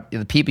talked about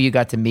the people you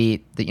got to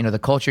meet, the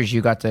cultures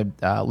you got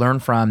to learn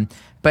from.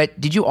 But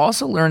did you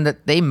also learn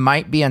that they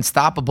might be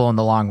unstoppable in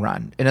the long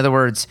run? In other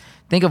words,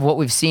 think of what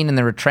we've seen in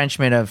the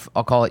retrenchment of,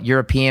 I'll call it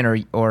European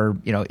or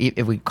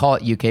if we call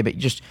it UK, but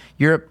just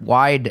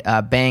Europe-wide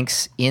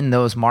banks in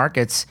those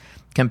markets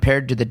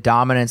compared to the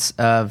dominance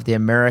of the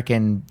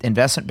American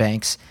investment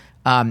banks.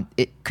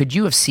 Could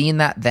you have seen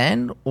that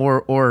then,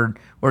 or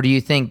do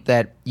you think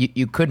that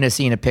you couldn't have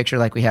seen a picture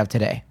like we have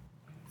today?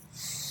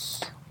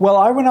 Well,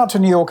 I went out to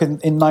New York in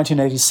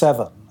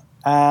 1987,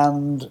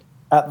 and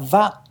at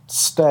that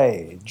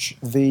stage,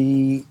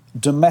 the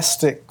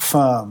domestic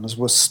firms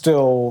were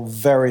still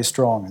very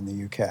strong in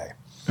the UK.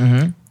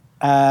 Mm-hmm.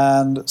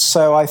 And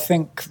so I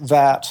think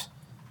that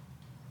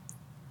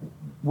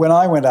when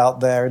I went out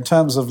there, in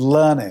terms of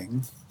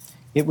learning,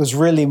 it was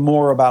really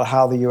more about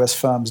how the US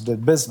firms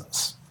did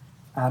business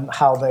and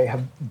how they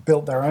have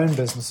built their own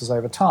businesses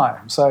over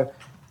time. So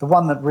the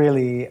one that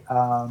really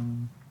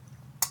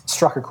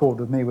struck a chord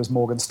with me was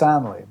Morgan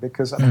Stanley,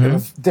 because they were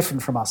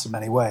different from us in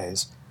many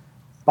ways.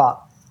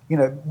 But,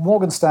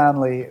 Morgan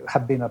Stanley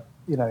had been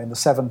in the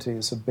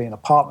 70s, had been a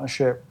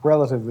partnership,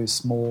 relatively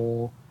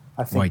small,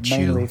 I think White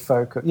mainly shoe.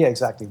 focused. Yeah,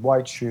 exactly.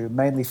 White shoe,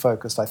 mainly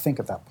focused, I think,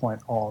 at that point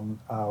on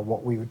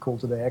what we would call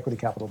today equity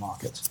capital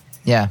markets.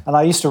 Yeah. And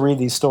I used to read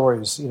these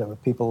stories,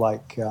 with people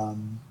like,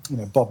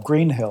 Bob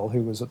Greenhill,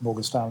 who was at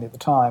Morgan Stanley at the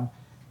time,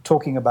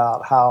 talking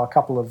about how a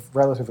couple of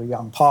relatively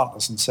young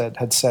partners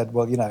had said,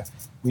 well,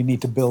 we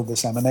need to build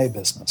this M&A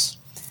business.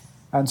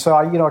 And so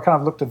I kind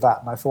of looked at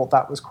that and I thought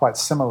that was quite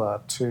similar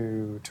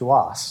to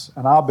us.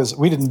 And our business,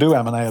 we didn't do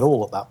M&A at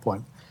all at that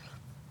point,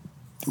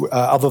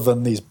 other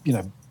than these,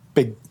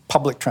 big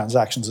public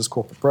transactions as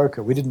corporate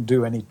broker. We didn't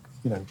do any,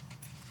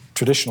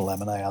 traditional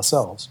M&A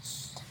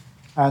ourselves.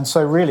 And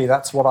so really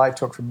that's what I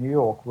took from New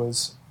York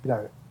was,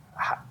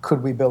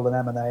 could we build an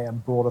M&A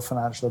and broader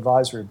financial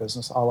advisory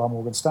business a la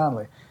Morgan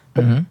Stanley?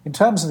 But in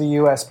terms of the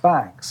US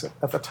banks,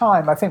 at the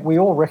time, I think we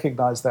all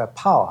recognized their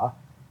power,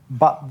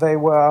 but they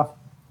were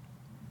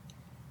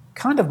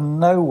kind of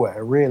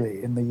nowhere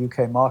really in the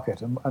UK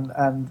market.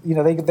 And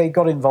they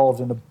got involved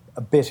in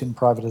a bit in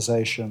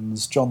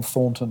privatizations. John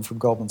Thornton from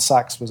Goldman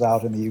Sachs was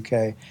out in the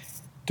UK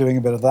doing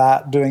a bit of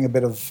that, doing a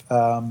bit of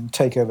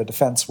takeover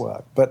defense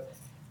work. But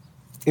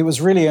it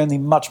was really only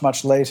much,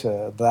 much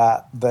later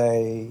that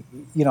they,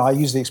 I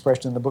use the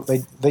expression in the book,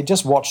 they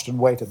just watched and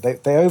waited.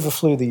 They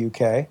overflew the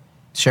UK.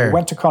 Sure. They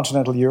went to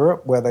continental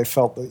Europe where they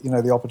felt that,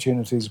 the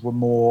opportunities were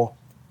more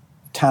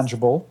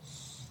tangible.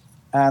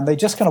 And they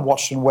just kind of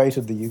watched and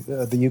waited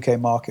the UK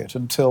market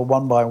until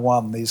one by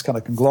one, these kind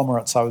of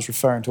conglomerates I was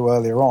referring to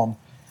earlier on,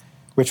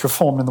 which were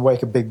formed in the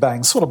wake of Big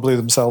Bang, sort of blew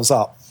themselves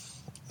up.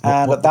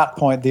 And at that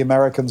point, the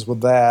Americans were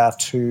there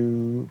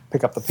to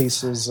pick up the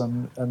pieces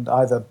and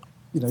either,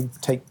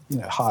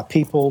 hire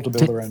people to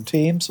build their own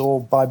teams or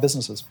buy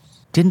businesses.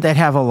 Didn't that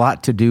have a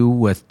lot to do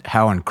with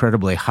how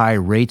incredibly high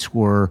rates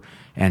were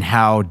and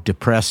how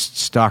depressed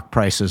stock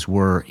prices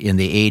were in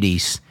the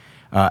 80s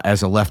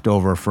as a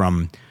leftover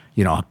from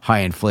high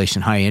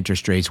inflation, high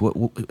interest rates?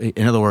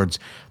 In other words,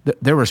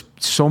 there was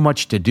so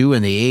much to do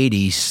in the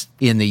 80s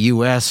in the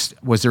U.S.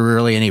 Was there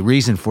really any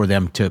reason for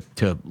them to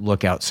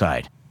look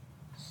outside?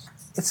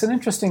 It's an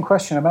interesting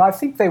question. I mean, I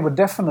think they were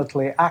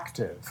definitely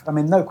active. I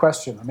mean, no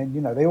question. I mean,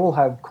 they all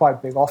had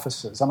quite big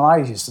offices. I mean, I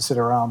used to sit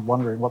around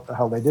wondering what the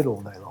hell they did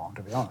all day long,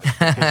 to be honest.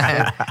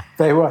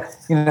 they were,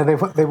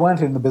 they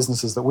weren't in the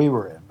businesses that we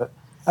were in.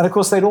 And of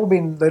course, they'd all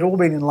been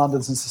in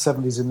London since the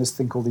 70s in this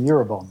thing called the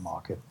Eurobond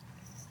market.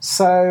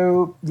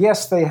 So,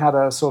 yes, they had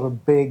a sort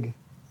of big,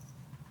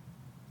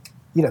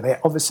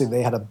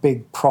 they had a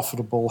big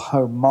profitable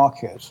home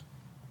market.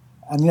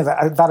 And,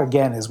 that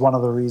again is one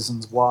of the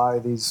reasons why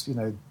these,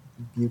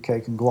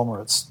 UK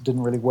conglomerates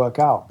didn't really work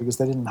out, because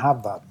they didn't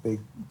have that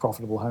big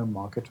profitable home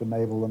market to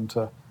enable them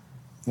to,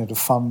 to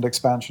fund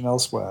expansion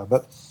elsewhere.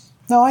 But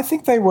no, I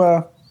think they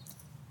were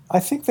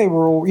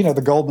all,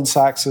 the Goldman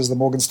Sachses, the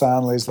Morgan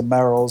Stanleys, the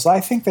Merrills. I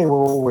think they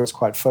were always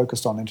quite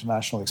focused on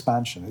international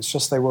expansion. It's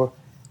just they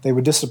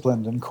were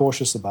disciplined and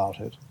cautious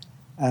about it,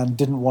 and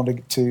didn't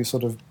want to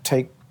sort of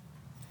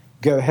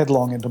go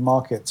headlong into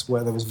markets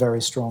where there was very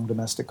strong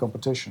domestic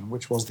competition,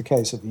 which was the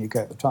case in the UK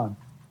at the time.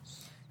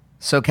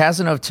 So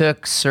Cazenove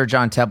took Sir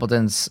John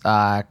Templeton's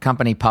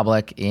company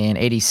public in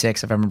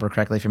 '86, if I remember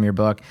correctly from your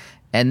book,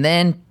 and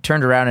then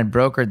turned around and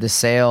brokered the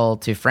sale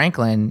to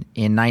Franklin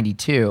in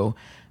 '92.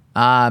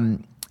 I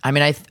mean,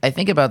 I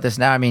think about this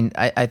now. I mean,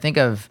 I think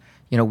of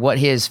what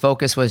his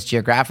focus was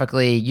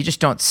geographically. You just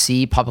don't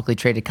see publicly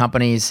traded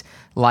companies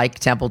like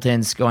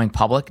Templeton's going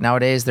public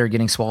nowadays. They're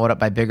getting swallowed up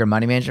by bigger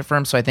money management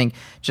firms. So I think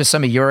just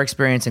some of your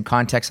experience and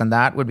context on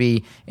that would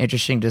be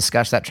interesting to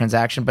discuss that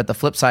transaction. But the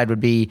flip side would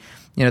be,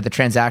 the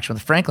transaction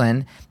with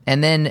Franklin.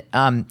 And then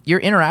your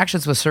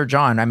interactions with Sir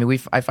John. I mean,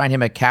 I find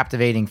him a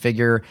captivating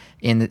figure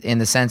in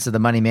the sense of the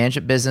money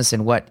management business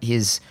and what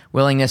his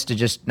willingness to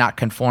just not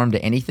conform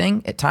to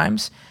anything at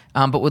times.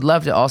 But would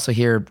love to also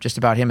hear just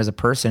about him as a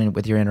person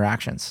with your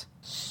interactions.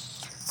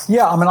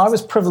 Yeah, I mean, I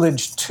was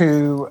privileged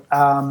to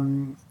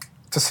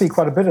see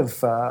quite a bit of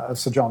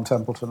Sir John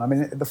Templeton. I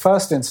mean, the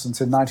first instance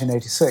in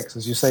 1986,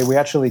 as you say, we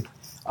actually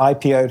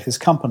IPO'd his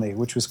company,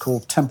 which was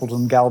called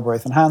Templeton,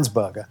 Galbraith and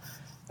Hansberger.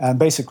 And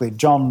basically,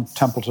 John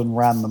Templeton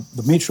ran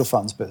the mutual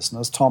funds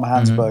business, Tom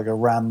Hansberger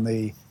ran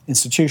the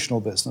institutional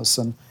business,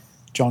 and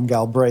John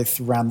Galbraith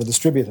ran the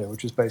distributor,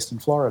 which is based in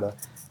Florida.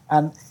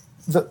 And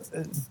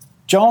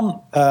John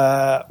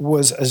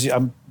was, as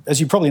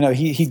you probably know,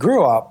 he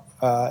grew up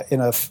in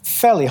a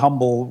fairly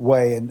humble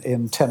way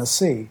in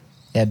Tennessee.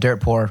 Yeah, dirt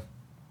poor.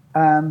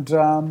 And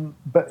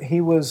but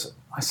he was,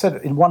 I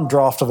said in one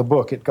draft of the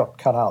book, it got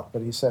cut out,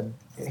 but he said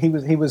he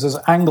was as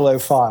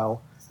Anglophile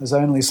as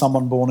only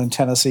someone born in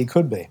Tennessee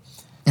could be.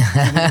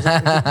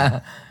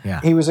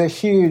 He was a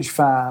huge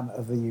fan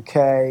of the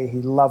UK.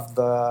 He loved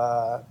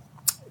the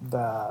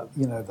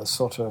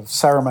sort of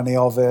ceremony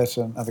of it,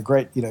 and the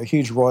great,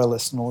 huge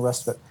royalist and all the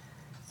rest of it.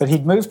 But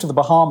he'd moved to the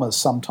Bahamas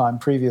sometime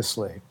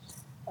previously.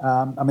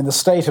 I mean, the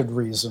stated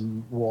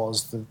reason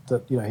was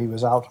that he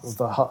was out of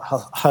the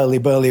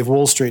hurly-burly of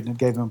Wall Street, and it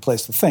gave him a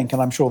place to think,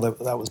 and I'm sure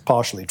that was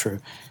partially true.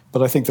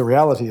 But I think the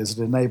reality is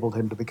it enabled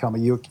him to become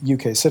a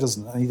UK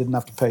citizen, and he didn't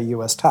have to pay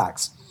US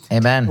tax.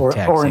 Amen.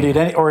 Or indeed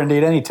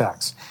any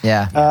tax.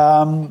 Yeah.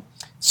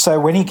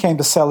 So when he came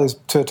to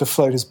to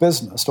float his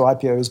business, to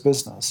IPO his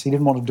business, he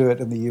didn't want to do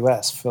it in the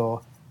US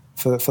for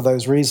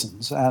those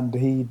reasons, and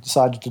he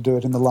decided to do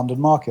it in the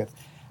London market.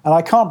 And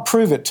I can't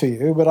prove it to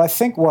you, but I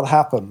think what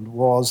happened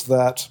was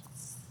that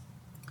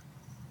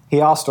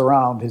he asked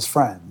around his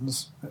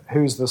friends,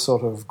 who's the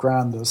sort of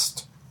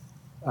grandest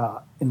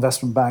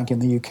investment bank in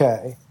the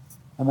UK?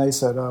 And they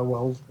said, oh,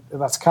 well,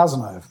 that's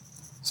Cazenove.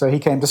 So he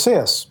came to see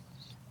us.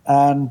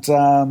 And,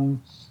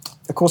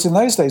 of course, in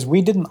those days,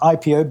 we didn't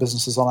IPO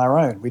businesses on our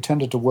own. We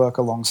tended to work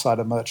alongside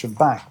a merchant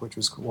bank, which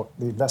was what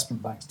the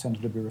investment banks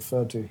tended to be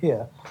referred to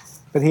here.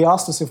 But he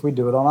asked us if we'd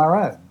do it on our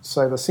own.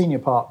 So the senior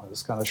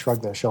partners kind of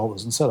shrugged their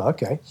shoulders and said,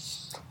 okay.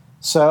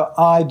 So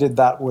I did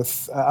that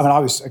with, I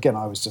was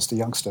just a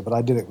youngster, but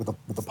I did it with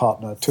the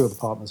partner, two of the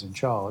partners in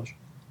charge.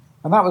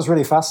 And that was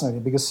really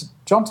fascinating because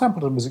John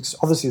Templeton was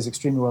obviously is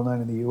extremely well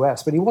known in the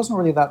US, but he wasn't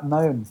really that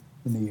known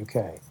in the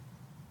UK.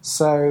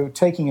 So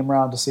taking him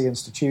around to see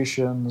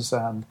institutions,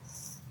 and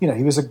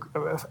he was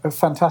a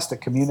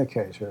fantastic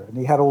communicator, and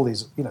he had all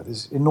these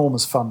this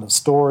enormous fund of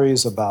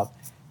stories about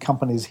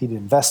companies he'd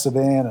invested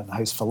in and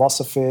his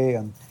philosophy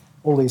and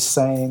all these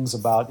sayings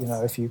about,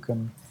 if you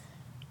can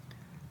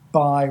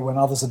buy when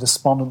others are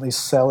despondently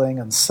selling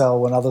and sell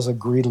when others are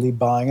greedily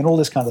buying, and all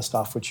this kind of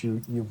stuff, which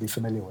you'll be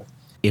familiar with.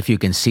 If you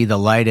can see the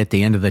light at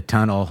the end of the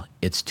tunnel,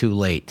 it's too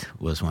late,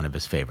 was one of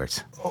his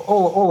favorites.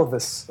 All of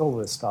this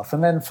stuff.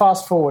 And then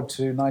fast forward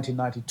to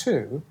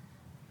 1992,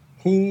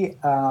 he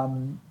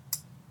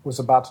was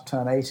about to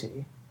turn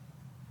 80,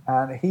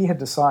 and he had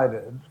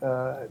decided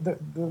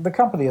the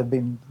company had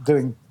been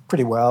doing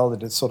pretty well.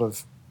 It had sort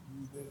of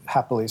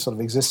happily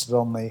existed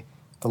on the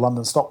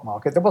London stock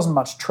market. There wasn't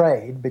much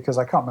trade because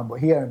I can't remember.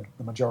 He owned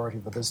the majority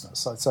of the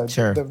business, so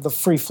Sure. the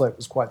free float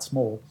was quite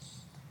small.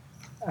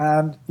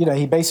 And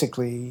he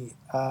basically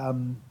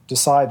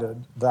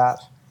decided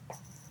that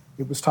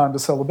it was time to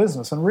sell the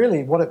business. And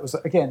really, what it was,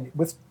 again,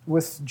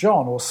 with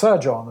John, or Sir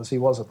John, as he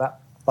was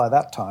by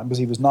that time, because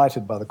he was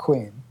knighted by the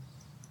Queen,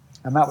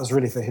 and that was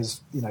really for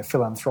his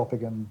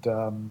philanthropic and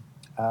kind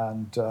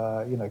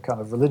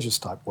of religious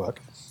type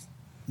work,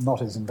 not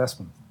his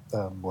investment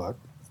work.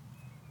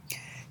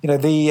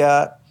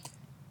 The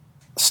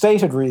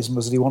stated reason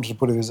was that he wanted to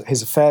put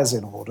his affairs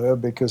in order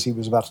because he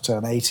was about to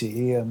turn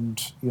 80, and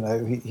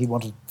he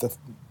wanted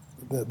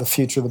the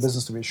future of the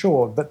business to be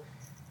assured. But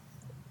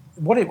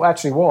what it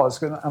actually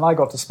was, and I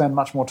got to spend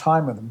much more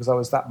time with him because I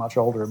was that much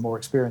older and more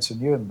experienced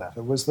and knew him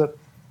better, was that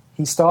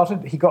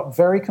he got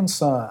very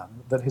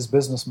concerned that his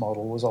business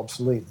model was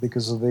obsolete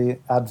because of the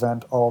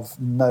advent of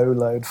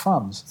no-load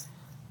funds.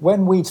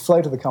 When we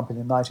floated the company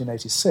in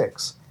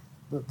 1986,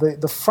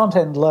 the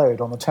front-end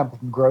load on the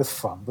Templeton Growth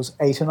Fund was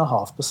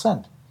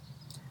 8.5%.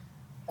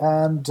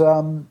 And,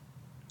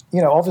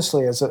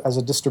 obviously as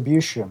a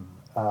distribution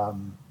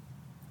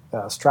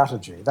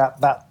strategy,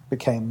 that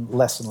became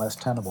less and less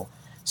tenable.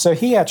 So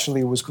he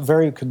actually was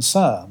very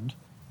concerned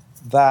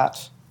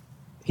that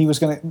he was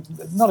going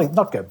to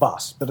not go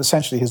bust, but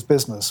essentially his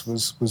business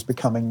was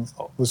becoming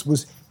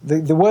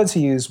the words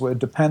he used were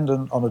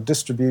dependent on a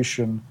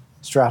distribution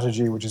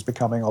strategy which is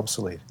becoming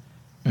obsolete.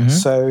 Mm-hmm.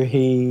 So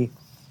he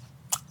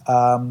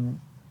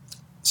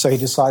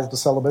decided to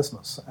sell the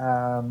business,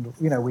 and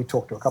we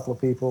talked to a couple of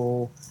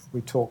people.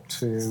 We talked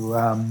to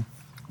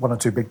one or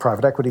two big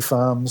private equity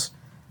firms,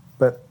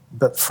 but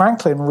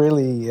Franklin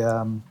really,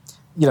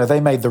 they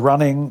made the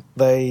running.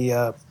 They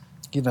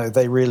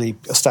really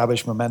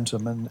established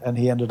momentum, and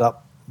he ended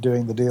up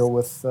doing the deal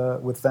with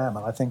them.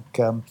 And I think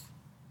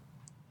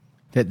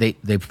that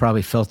they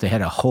probably felt they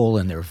had a hole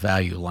in their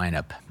value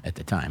lineup at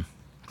the time.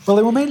 Well,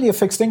 they were mainly a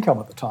fixed income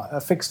at the time, a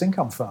fixed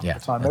income firm at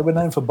the time. They were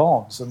known for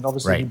bonds, and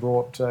obviously he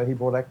brought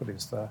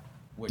equities there.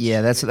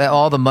 That's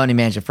all the money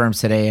management firms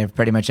today have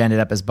pretty much ended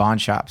up as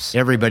bond shops.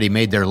 Everybody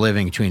made their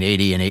living between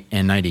 80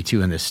 and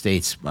 92 in the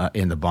States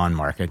in the bond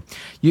market.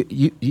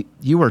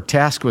 You were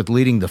tasked with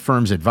leading the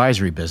firm's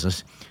advisory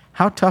business.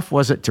 How tough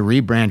was it to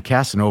rebrand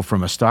Cazenove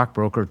from a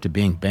stockbroker to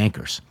being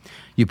bankers?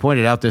 You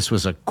pointed out this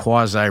was a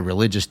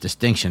quasi-religious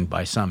distinction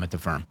by some at the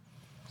firm.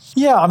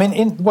 Yeah,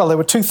 there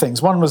were two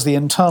things. One was the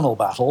internal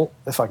battle,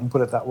 if I can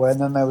put it that way, and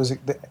then there was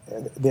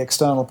the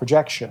external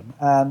projection.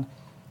 And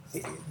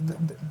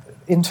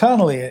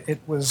internally, it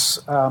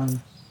was, I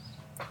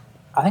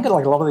think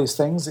like a lot of these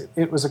things,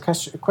 it was a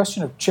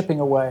question of chipping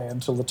away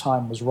until the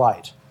time was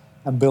right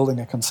and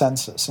building a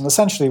consensus. And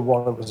essentially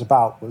what it was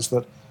about was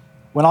that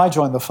when I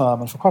joined the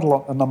firm, and for quite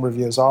a number of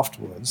years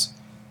afterwards,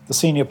 the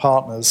senior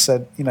partners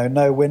said,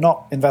 no, we're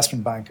not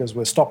investment bankers,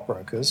 we're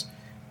stockbrokers.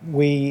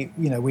 We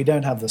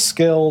don't have the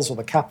skills or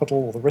the capital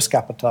or the risk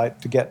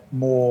appetite to get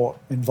more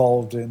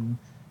involved in,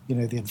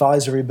 the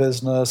advisory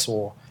business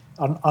or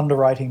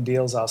underwriting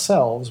deals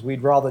ourselves.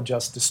 We'd rather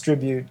just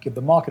distribute, give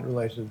the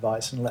market-related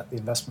advice, and let the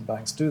investment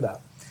banks do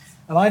that.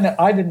 And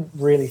I didn't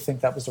really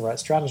think that was the right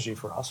strategy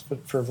for us,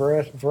 but for a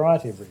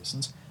variety of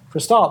reasons. For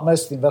a start,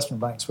 most of the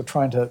investment banks were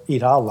trying to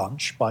eat our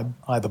lunch by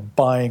either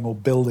buying or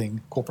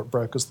building corporate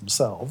brokers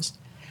themselves.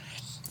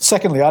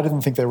 Secondly, I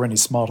didn't think they were any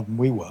smarter than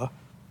we were.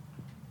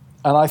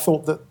 And I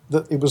thought that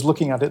it was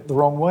looking at it the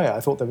wrong way. I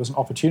thought there was an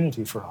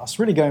opportunity for us,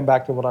 really going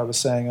back to what I was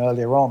saying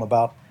earlier on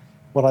about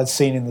what I'd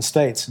seen in the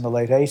States in the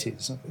late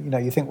 80s.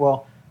 You think,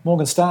 well,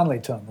 Morgan Stanley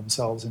turned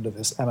themselves into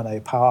this M&A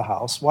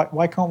powerhouse.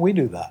 Why can't we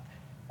do that?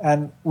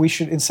 And we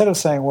should, instead of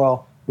saying,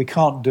 well, we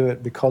can't do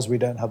it because we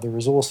don't have the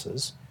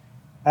resources,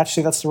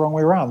 actually that's the wrong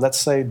way around. Let's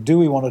say, do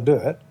we want to do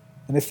it?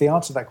 And if the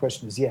answer to that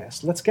question is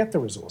yes, let's get the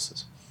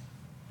resources.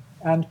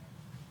 And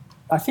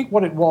I think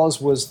what it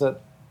was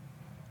that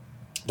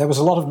there was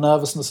a lot of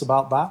nervousness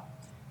about that,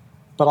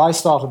 but I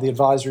started the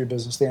advisory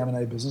business, the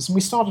M&A business, and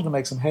we started to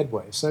make some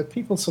headway. So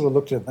people sort of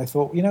looked at it and they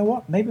thought, you know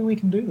what, maybe we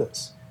can do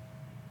this.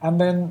 And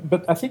then,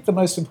 but I think the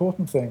most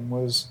important thing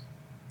was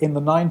in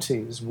the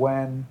 90s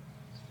when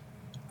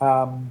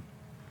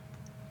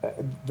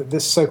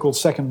this so-called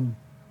second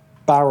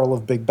barrel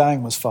of Big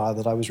Bang was fired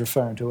that I was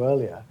referring to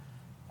earlier.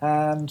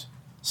 And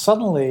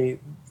suddenly,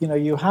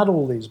 you had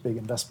all these big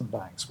investment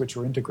banks which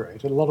were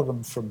integrated, a lot of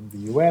them from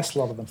the US, a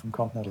lot of them from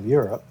continental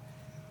Europe.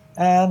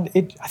 And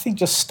I think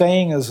just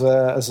staying as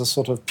a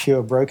sort of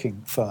pure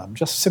broking firm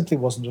just simply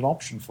wasn't an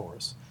option for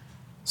us.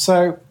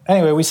 So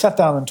anyway, we sat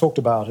down and talked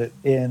about it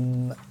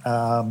in,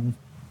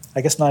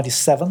 I guess,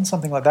 97,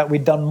 something like that.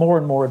 We'd done more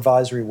and more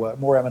advisory work,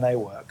 more M&A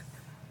work.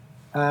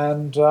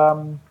 And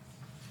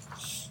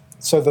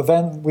so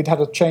then we'd had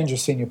a change of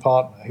senior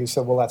partner who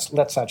said, well,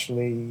 let's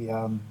actually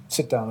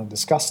sit down and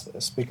discuss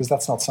this, because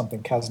that's not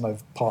something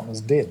Cazenove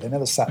partners did. They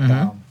never sat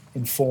down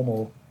in a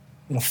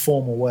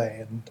formal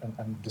way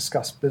and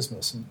discussed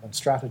business and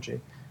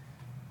strategy.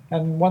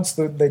 And once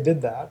they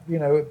did that,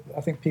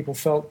 I think people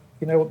felt,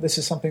 this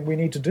is something we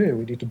need to do.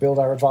 We need to build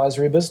our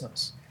advisory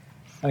business.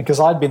 And because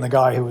I'd been the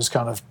guy who was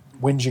kind of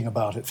whinging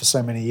about it for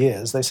so many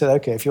years, they said,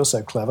 okay, if you're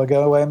so clever,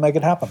 go away and make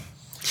it happen.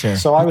 Sure.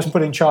 So I was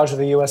put in charge of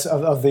the U.S.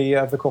 of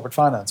the corporate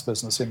finance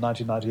business in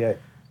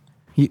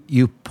 1998.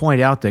 You point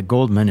out that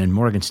Goldman and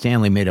Morgan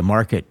Stanley made a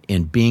market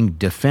in being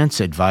defense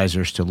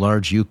advisors to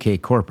large UK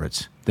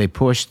corporates. They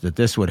pushed that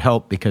this would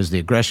help because the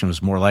aggression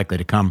was more likely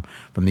to come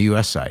from the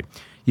U.S. side.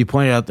 You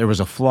pointed out there was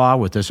a flaw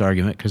with this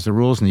argument because the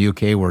rules in the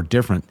UK were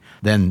different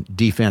than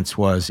defense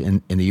was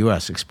in the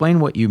U.S.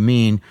 Explain what you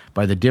mean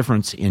by the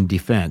difference in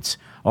defense.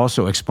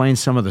 Also, explain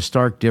some of the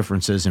stark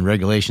differences in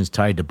regulations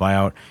tied to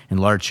buyout and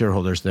large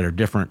shareholders that are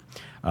different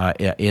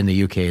in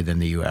the UK than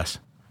the U.S.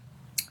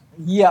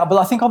 Yeah, but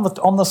I think on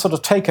the sort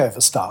of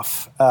takeover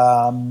stuff,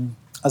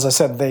 as I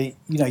said,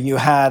 you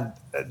had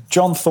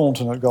John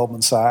Thornton at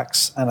Goldman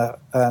Sachs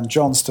and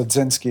John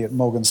Studzinski at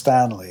Morgan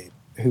Stanley,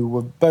 who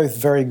were both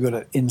very good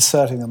at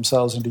inserting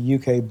themselves into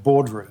UK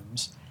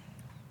boardrooms.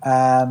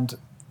 And,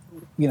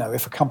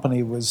 if a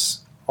company was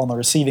on the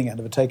receiving end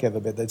of a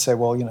takeover bid, they'd say,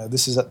 well,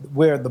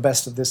 we're the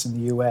best at this in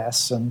the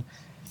US, and,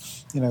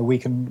 we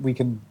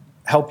can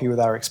help you with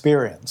our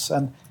experience.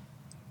 And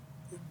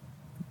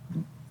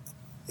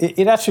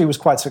it actually was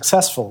quite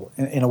successful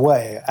in a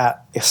way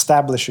at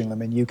establishing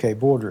them in UK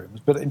boardrooms.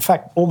 But in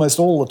fact, almost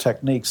all the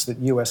techniques that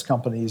US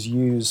companies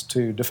use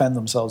to defend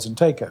themselves in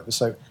takeovers,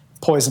 so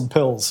poison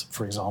pills,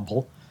 for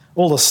example,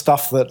 all the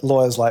stuff that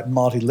lawyers like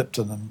Marty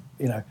Lipton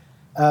and,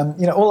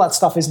 all that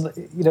stuff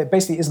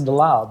basically isn't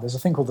allowed. There's a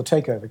thing called the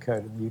Takeover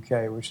Code in the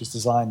UK, which is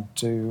designed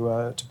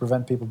to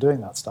prevent people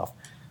doing that stuff.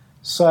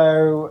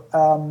 So,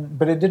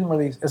 but it didn't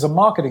really, as a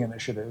marketing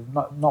initiative,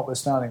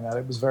 notwithstanding that,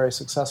 it was very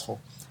successful.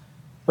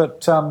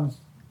 But,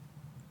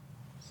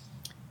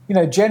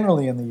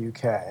 generally in the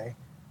UK,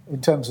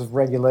 in terms of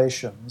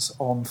regulations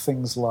on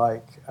things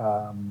like,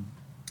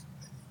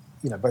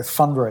 both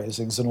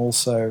fundraisings and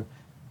also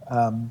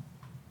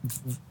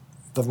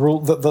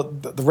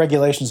the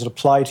regulations that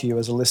apply to you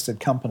as a listed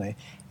company,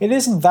 it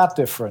isn't that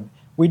different.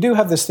 We do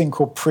have this thing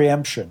called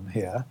preemption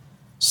here.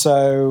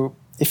 So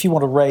if you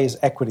want to raise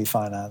equity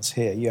finance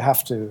here, you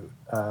have to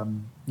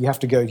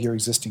go to your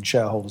existing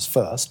shareholders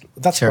first.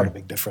 That's Sure. quite a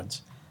big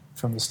difference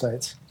from the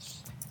States.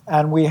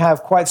 And we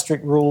have quite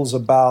strict rules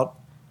about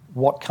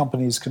what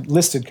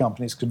listed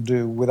companies can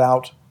do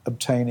without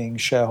obtaining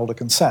shareholder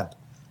consent.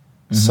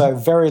 Mm-hmm. So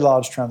very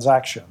large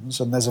transactions,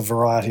 and there's a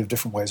variety of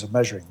different ways of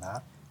measuring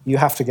that, you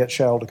have to get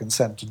shareholder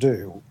consent to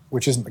do,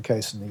 which isn't the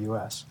case in the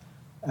US.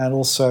 And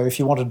also, if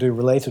you want to do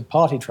related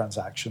party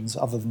transactions,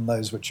 other than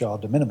those which are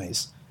de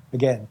minimis,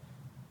 again,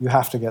 you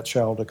have to get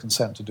shareholder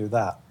consent to do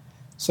that.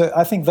 So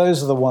I think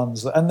those are the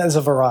ones, and there's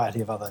a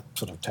variety of other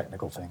sort of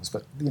technical things,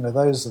 but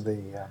those are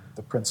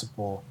the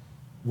principal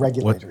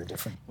regulatory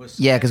difference.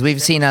 Yeah, because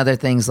we've seen other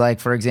things like,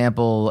 for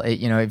example,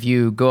 if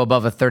you go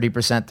above a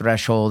 30%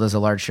 threshold as a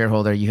large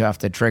shareholder, you have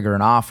to trigger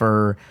an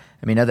offer.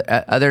 I mean,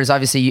 others,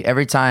 obviously,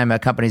 every time a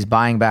company's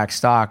buying back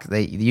stock,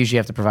 they usually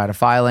have to provide a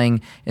filing.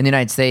 In the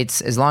United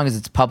States, as long as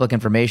it's public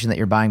information that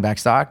you're buying back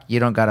stock, you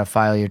don't got to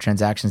file your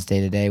transactions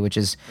day to day, which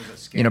is,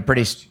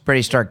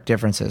 pretty stark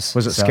differences.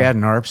 Was it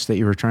Skadden Arps that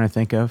you were trying to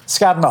think of?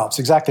 Skadden Arps,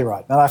 exactly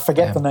right. And I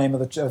forget the name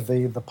of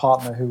the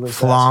partner who was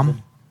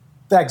Flom.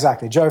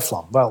 Exactly, Joe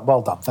Flom.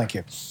 Well done, thank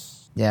you.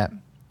 Yeah.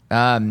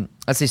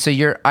 Let's see. So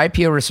your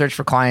IPO research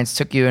for clients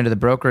took you into the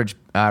brokerage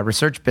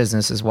research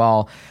business as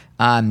well.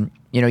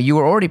 You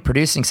were already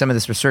producing some of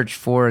this research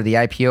for the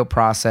IPO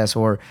process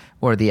or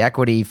the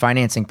equity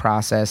financing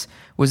process.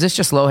 Was this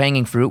just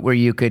low-hanging fruit where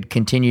you could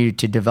continue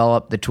to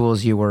develop the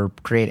tools you were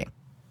creating?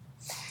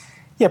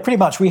 Yeah, pretty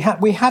much. We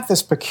had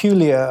this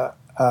peculiar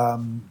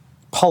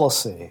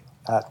policy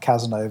at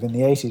Cazenove in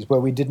the 80s where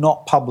we did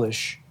not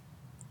publish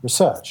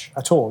research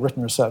at all,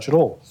 written research at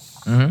all.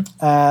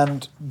 Mm-hmm.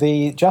 And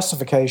the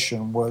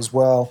justification was,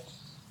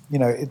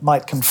 it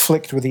might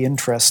conflict with the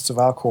interests of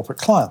our corporate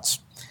clients.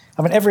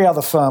 I mean, every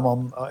other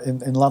firm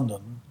in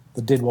London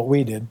that did what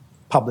we did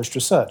published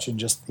research in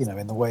just,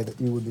 in the way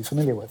that you would be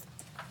familiar with.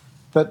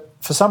 But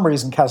for some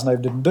reason,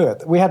 Cazenove didn't do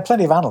it. We had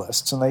plenty of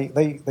analysts, and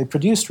they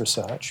produced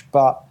research,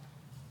 but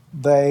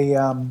they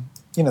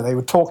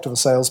would talk to the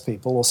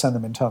salespeople or send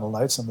them internal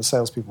notes, and the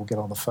salespeople would get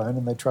on the phone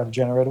and they'd try to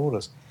generate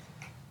orders.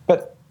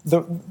 But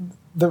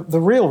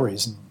the real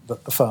reason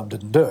that the firm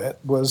didn't do it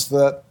was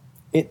that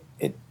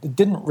it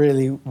didn't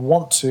really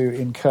want to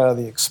incur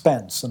the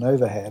expense and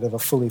overhead of a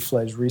fully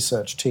fledged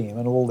research team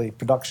and all the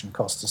production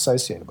costs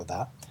associated with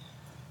that.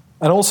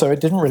 And also, it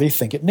didn't really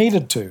think it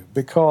needed to,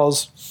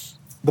 because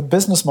the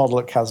business model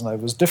at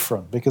Cazenove was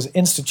different because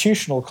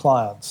institutional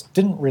clients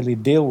didn't really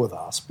deal with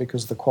us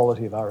because of the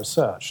quality of our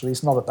research, at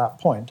least not at that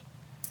point.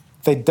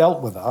 They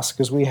dealt with us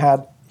because we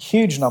had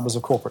huge numbers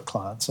of corporate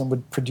clients and were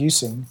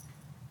producing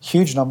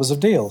huge numbers of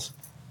deals.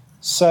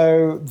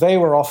 So they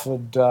were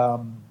offered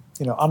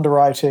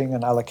underwriting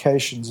and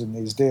allocations in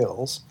these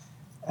deals,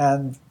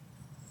 and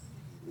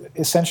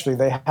essentially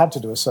they had to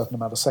do a certain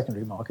amount of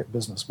secondary market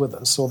business with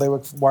us, or they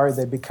were worried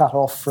they'd be cut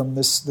off from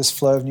this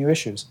flow of new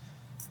issues.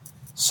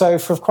 So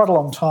for quite a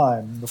long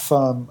time, the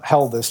firm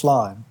held this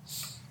line,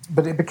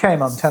 but it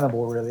became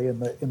untenable really in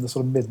the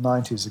sort of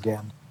mid-90s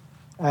again.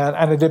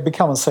 And it had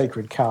become a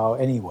sacred cow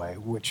anyway,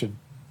 which had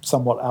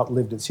somewhat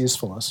outlived its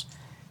usefulness.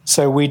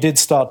 So we did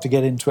start to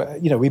get into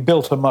it. We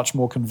built a much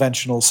more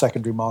conventional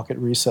secondary market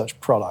research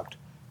product,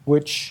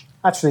 which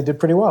actually did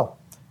pretty well.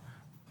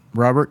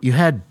 Robert, you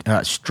had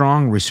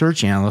strong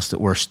research analysts that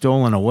were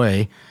stolen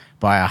away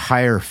by a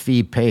higher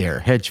fee payer,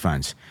 hedge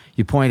funds.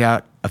 You point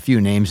out a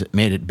few names that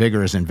made it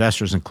bigger as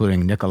investors,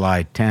 including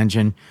Nikolai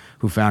Tangen,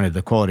 who founded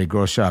the quality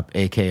growth shop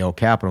AKO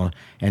Capital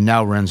and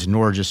now runs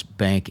Norges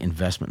Bank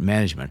Investment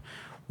Management.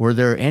 Were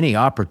there any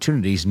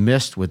opportunities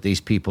missed with these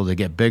people to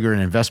get bigger in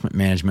investment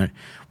management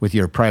with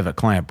your private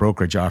client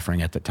brokerage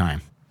offering at the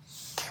time?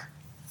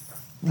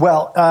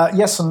 Well,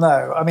 yes and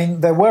no. I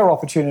mean, there were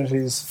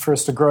opportunities for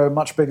us to grow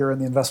much bigger in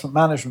the investment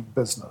management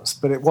business,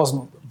 but it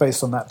wasn't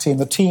based on that team.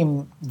 The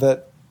team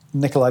that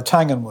Nikolai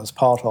Tangen was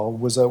part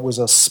of was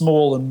a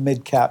small and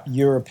mid-cap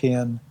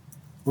European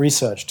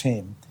research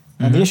team.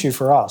 And the issue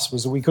for us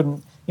was that we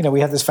couldn't, we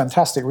had this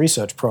fantastic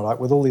research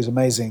product with all these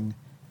amazing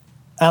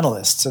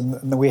analysts,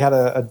 and we had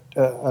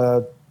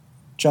a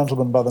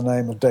gentleman by the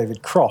name of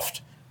David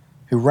Croft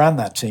who ran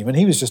that team, and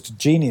he was just a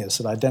genius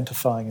at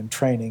identifying and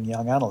training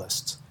young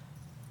analysts.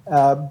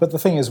 But the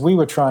thing is, we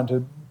were trying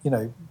to,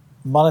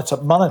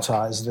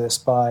 monetize this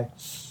by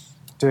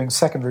doing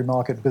secondary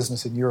market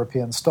business in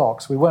European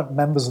stocks. We weren't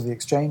members of the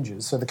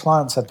exchanges, so the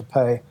clients had to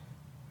pay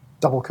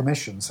double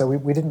commission. So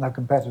we didn't have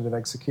competitive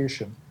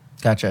execution.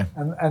 Gotcha.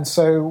 And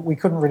so we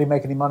couldn't really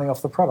make any money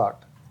off the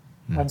product.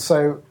 And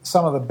so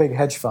some of the big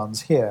hedge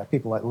funds here,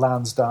 people like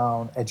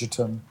Lansdowne,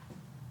 Edgerton,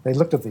 they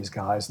looked at these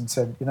guys and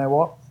said, you know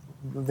what,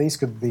 these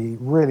could be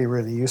really,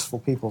 really useful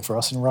people for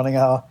us in running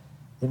our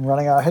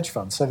hedge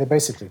funds. So they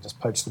basically just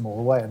poached them all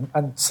away.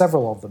 And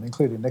several of them,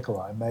 including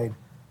Nikolai, made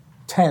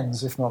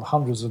tens, if not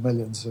hundreds of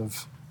millions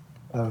of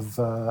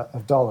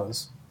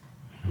dollars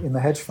in the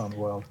hedge fund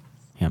world.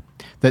 Yep.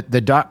 The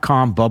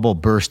dot-com bubble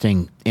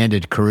bursting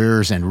ended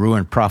careers and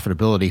ruined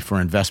profitability for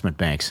investment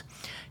banks.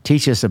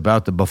 Teach us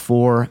about the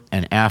before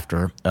and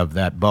after of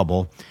that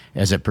bubble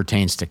as it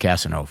pertains to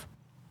Cazenove.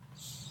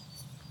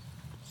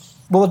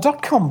 Well, the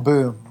dot-com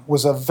boom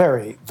was a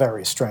very,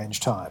 very strange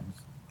time,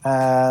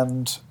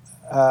 and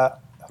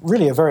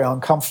really a very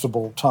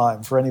uncomfortable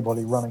time for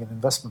anybody running an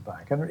investment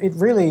bank. And it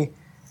really,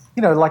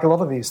 like a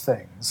lot of these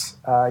things,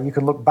 you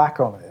can look back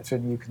on it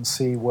and you can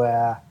see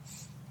where,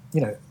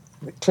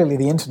 clearly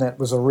the internet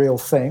was a real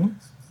thing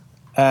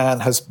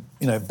and has,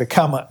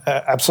 become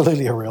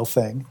absolutely a real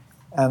thing.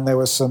 And there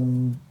were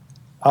some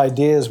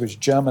ideas which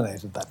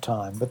germinated at that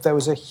time, but there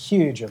was a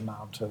huge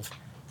amount of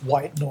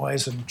white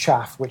noise and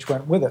chaff which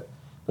went with it.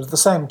 But at the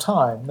same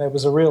time, there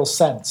was a real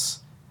sense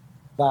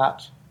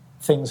that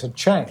things had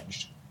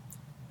changed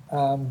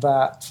and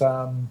that,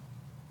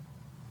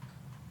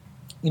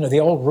 the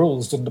old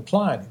rules didn't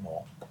apply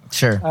anymore.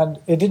 Sure. And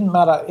it didn't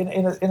matter,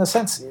 in a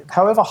sense,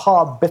 however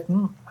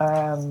hard-bitten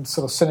and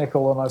sort of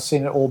cynical, and I've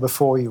seen it all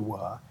before you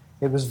were,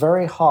 it was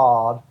very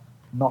hard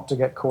not to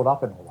get caught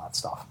up in all that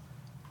stuff.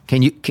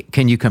 Can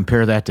you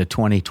compare that to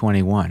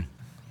 2021?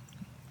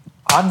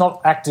 I'm not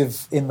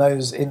active in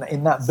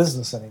that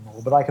business anymore,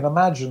 but I can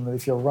imagine that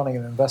if you're running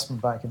an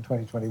investment bank in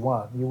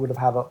 2021, you would have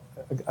had a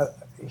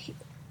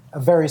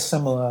very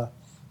similar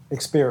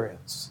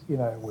experience,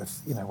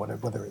 with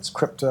whether it's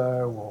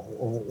crypto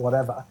or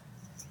whatever.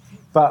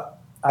 But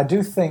I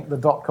do think the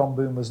dot-com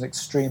boom was an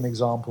extreme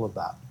example of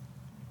that.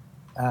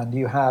 And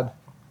you had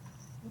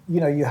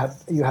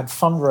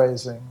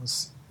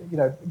fundraisings.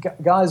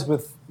 Guys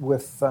with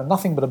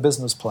nothing but a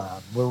business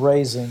plan were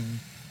raising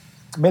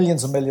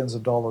millions and millions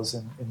of dollars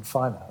in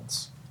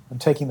finance and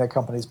taking their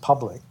companies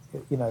public,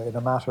 in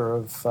a matter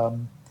of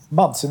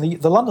months.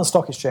 And the London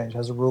Stock Exchange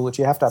has a rule that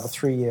you have to have a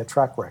 3-year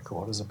track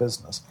record as a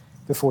business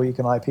before you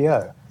can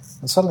IPO.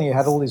 And suddenly you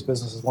had all these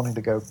businesses wanting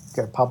to go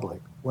public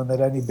when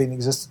they'd only been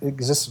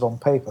existed on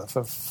paper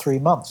for 3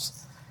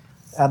 months.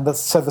 And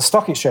so the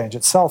stock exchange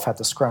itself had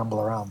to scramble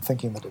around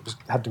thinking that it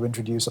had to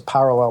introduce a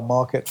parallel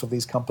market for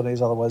these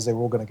companies, otherwise they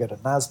were all going to go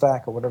to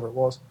NASDAQ or whatever it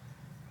was.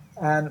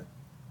 And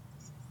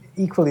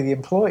equally,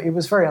 it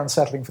was very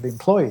unsettling for the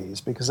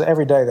employees because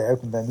every day they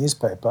opened their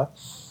newspaper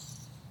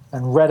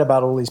and read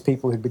about all these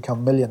people who'd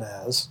become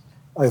millionaires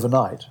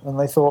overnight. And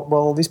they thought,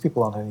 well, these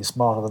people aren't any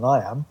smarter than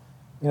I am.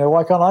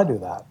 Why can't I do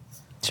that?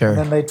 Sure. And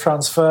then they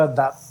transferred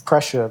that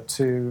pressure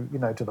to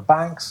the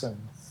banks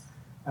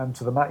and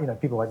to the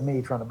people like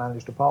me trying to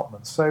manage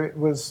departments. So it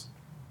was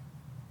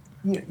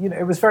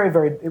it was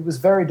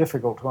very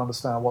difficult to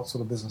understand what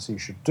sort of business you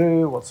should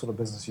do, what sort of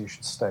business you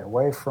should stay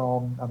away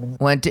from. I mean,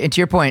 well, and to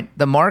your point,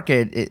 the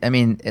market. I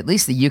mean, at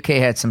least the UK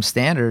had some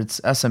standards.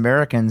 Us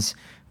Americans,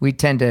 we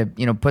tend to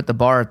put the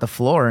bar at the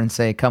floor and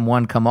say, "Come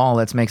one, come all,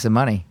 let's make some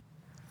money."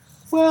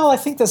 Well, I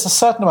think there's a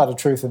certain amount of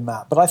truth in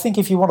that, but I think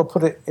if you want to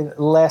put it in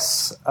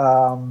less,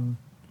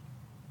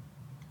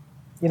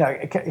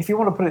 if you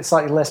want to put it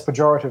slightly less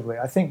pejoratively,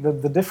 I think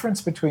the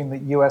difference between the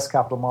U.S.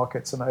 capital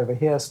markets and over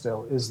here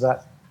still is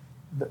that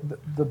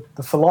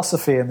the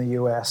philosophy in the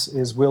U.S.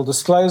 is we'll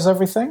disclose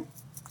everything.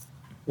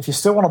 If you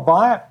still want to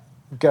buy it,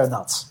 go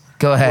nuts.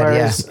 Go ahead.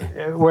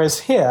 Whereas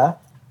here,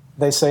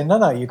 they say,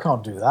 no, you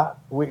can't do that.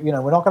 We're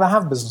not going to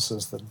have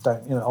businesses that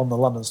don't, on the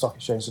London Stock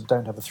Exchange that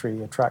don't have a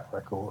 3-year track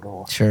record,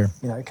 or sure,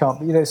 it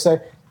can't. So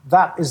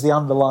that is the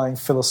underlying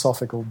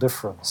philosophical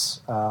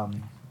difference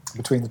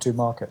between the two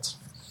markets.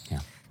 Yeah.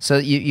 So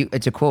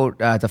it's a quote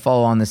to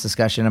follow on this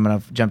discussion. I'm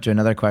going to jump to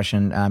another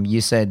question. You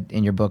said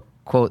in your book,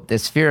 quote,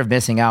 "This fear of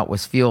missing out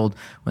was fueled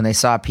when they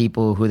saw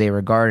people who they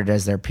regarded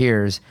as their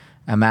peers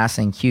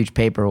amassing huge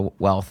paper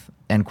wealth,"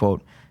 end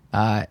quote.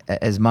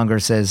 As Munger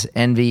says,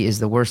 envy is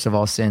the worst of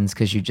all sins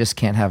because you just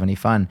can't have any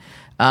fun.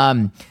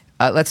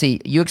 Let's see.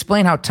 You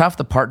explain how tough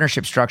the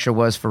partnership structure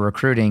was for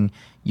recruiting.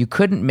 You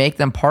couldn't make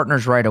them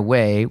partners right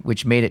away,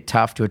 which made it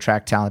tough to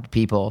attract talented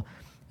people.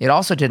 It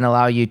also didn't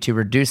allow you to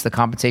reduce the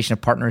compensation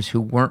of partners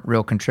who weren't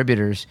real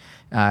contributors,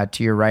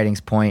 to your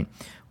writing's point.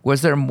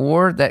 Was there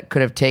more that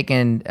could have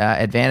taken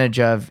advantage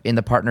of in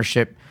the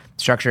partnership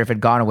structure if it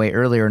had gone away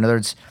earlier? In other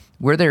words,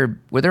 were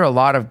there a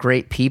lot of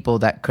great people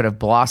that could have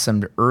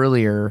blossomed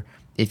earlier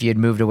if you had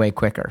moved away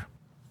quicker?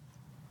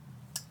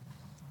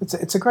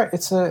 It's a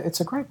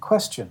great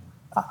question.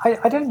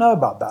 I don't know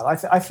about that.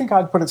 I think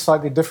I'd put it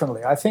slightly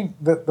differently. I think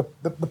that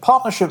the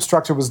partnership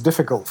structure was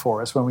difficult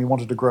for us when we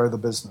wanted to grow the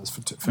business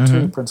for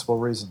two principal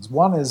reasons.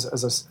 One is,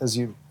 as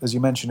you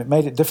mentioned, it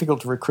made it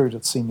difficult to recruit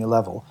at senior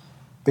level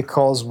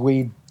because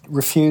we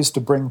refused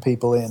to bring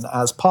people in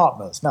as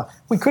partners. Now,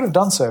 we could have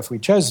done so if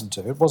we'd chosen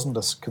to. It wasn't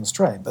a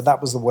constraint, but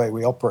that was the way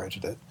we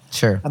operated it.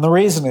 Sure. And the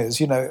reason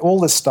is, all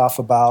this stuff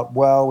about,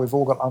 well, we've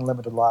all got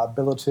unlimited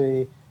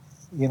liability,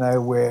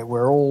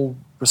 we're all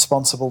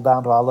responsible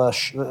down to our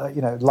last,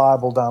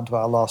 liable down to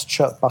our last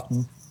shirt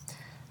button.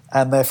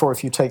 And therefore,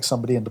 if you take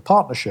somebody into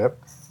partnership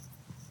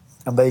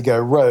and they go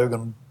rogue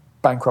and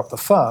bankrupt the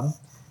firm,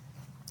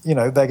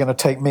 they're going to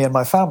take me and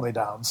my family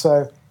down.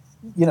 So,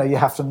 you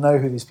have to know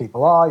who these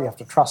people are. You have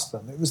to trust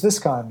them. It was this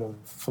kind of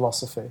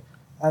philosophy,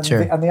 and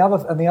sure.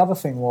 the other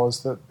thing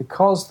was that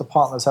because the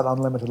partners had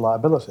unlimited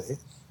liability,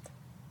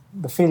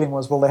 the feeling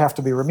was, well, they have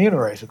to be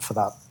remunerated for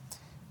that,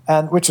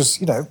 and which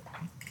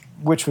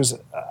was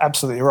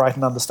absolutely right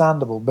and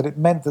understandable. But it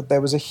meant that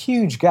there was a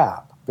huge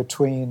gap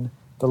between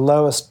the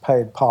lowest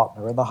paid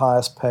partner and the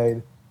highest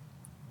paid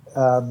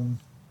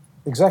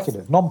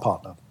executive,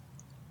 non-partner.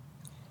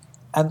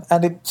 And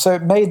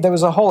it made, there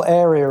was a whole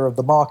area of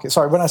the market.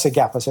 Sorry, when I say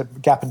gap, I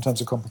said gap in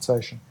terms of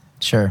compensation.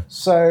 Sure.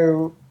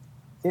 So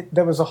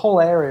there was a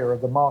whole area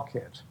of the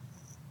market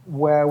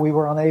where we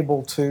were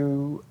unable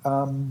to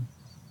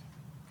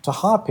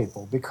hire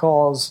people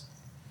because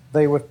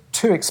they were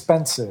too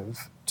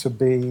expensive to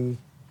be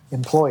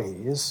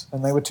employees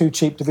and they were too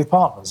cheap to be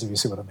partners, if you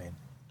see what I mean.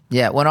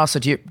 Yeah. Well, and also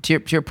to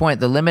your point,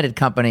 the limited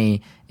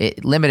company,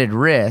 limited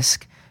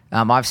risk.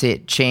 Obviously,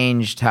 it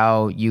changed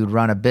how you'd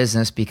run a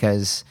business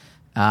because.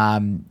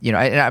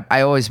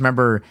 I always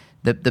remember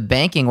the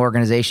banking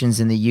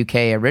organizations in the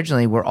UK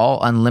originally were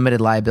all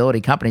unlimited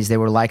liability companies. They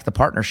were like the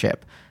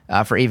partnership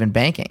for even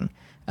banking,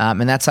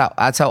 and that's how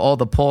all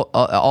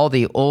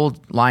the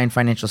old line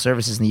financial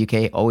services in the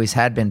UK always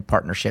had been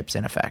partnerships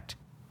in effect.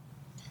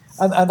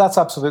 And that's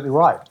absolutely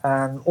right.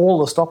 And all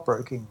the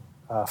stockbroking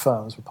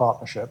firms were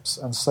partnerships,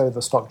 and so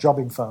the stock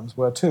jobbing firms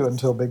were too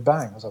until Big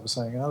Bang, as I was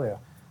saying earlier.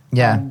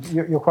 Yeah, and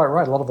you're quite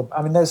right. A lot of them.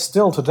 I mean, there's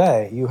still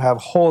today. You have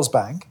Hawes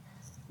Bank,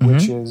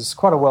 which is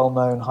quite a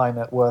well-known high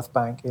net worth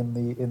bank in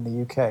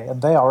the UK,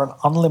 and they are an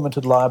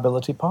unlimited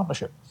liability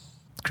partnership.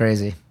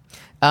 Crazy.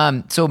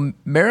 So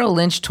Merrill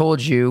Lynch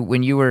told you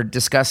when you were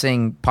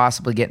discussing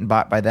possibly getting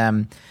bought by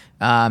them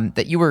that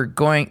they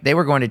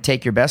were going to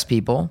take your best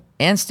people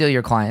and steal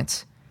your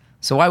clients.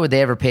 So why would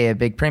they ever pay a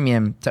big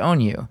premium to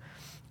own you?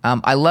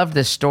 I love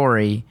this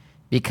story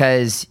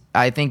because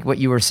I think what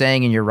you were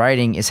saying in your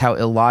writing is how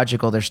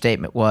illogical their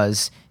statement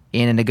was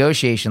in a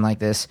negotiation like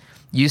this.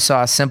 You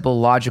saw simple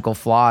logical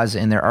flaws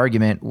in their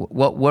argument.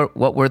 What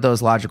were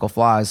those logical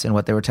flaws in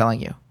what they were telling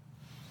you?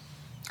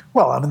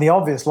 Well, I mean, the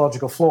obvious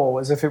logical flaw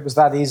was if it was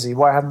that easy,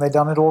 why hadn't they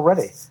done it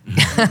already?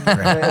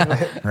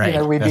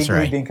 Right. We've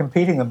been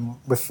competing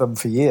with them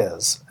for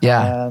years.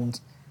 Yeah.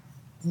 And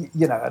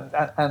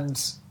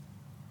and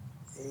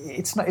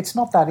it's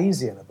not that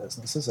easy in a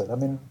business, is it? I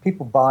mean,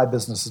 people buy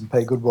businesses and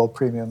pay goodwill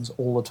premiums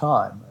all the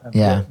time. And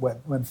yeah.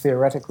 When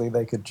theoretically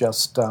they could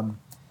just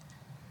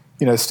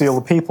steal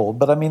the people.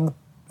 But I mean,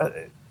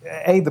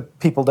 A, the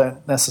people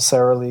don't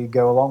necessarily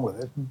go along with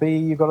it. And B,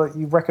 you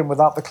reckon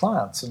without the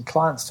clients, and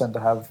clients tend to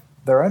have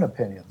their own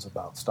opinions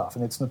about stuff,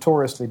 and it's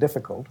notoriously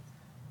difficult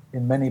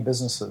in many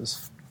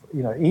businesses,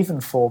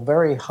 even for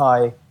very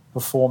high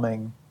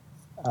performing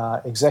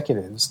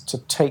executives, to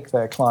take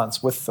their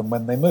clients with them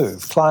when they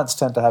move. Clients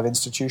tend to have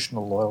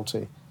institutional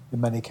loyalty in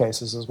many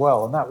cases as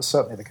well, and that was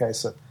certainly the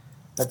case at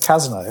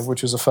Cazenove,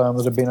 which was a firm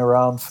that had been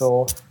around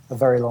for a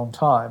very long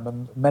time,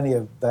 and many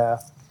of their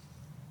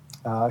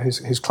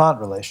whose client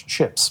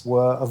relationships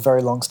were of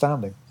very long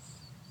standing.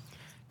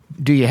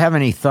 Do you have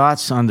any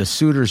thoughts on the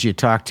suitors you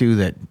talk to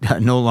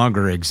that no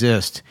longer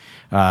exist?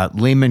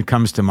 Lehman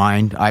comes to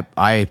mind.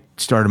 I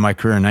started my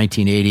career in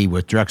 1980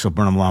 with Drexel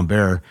Burnham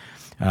Lambert,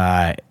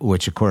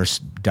 which of course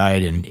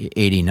died in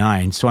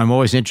 '89. So I'm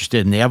always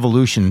interested in the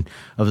evolution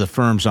of the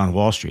firms on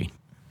Wall Street.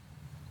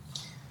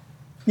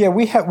 Yeah,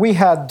 we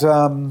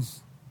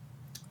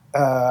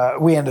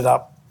ended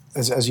up,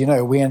 as you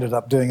know, we ended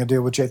up doing a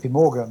deal with JP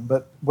Morgan.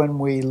 But when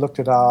we looked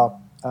at our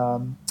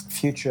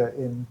future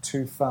in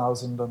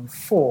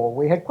 2004,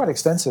 we had quite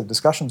extensive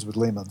discussions with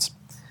Lehman's.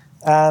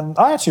 And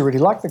I actually really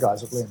like the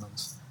guys at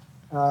Lehman's.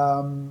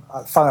 Funny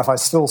enough, I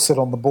still sit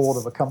on the board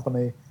of a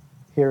company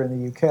here in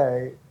the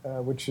UK,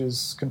 which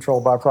is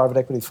controlled by a private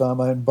equity firm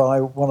owned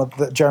by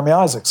Jeremy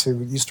Isaacs,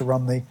 who used to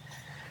run the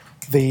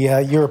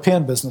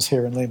European business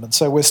here in Lehman.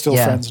 So we're still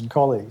friends and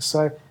colleagues.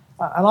 So,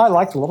 and I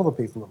liked a lot of the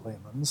people at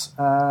Lehman's.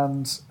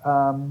 And,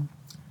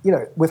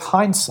 with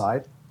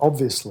hindsight,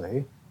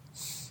 obviously,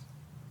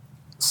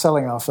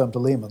 selling our firm to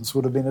Lehman's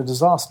would have been a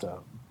disaster.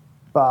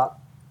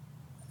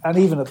 And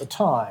even at the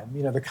time,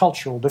 the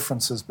cultural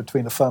differences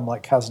between a firm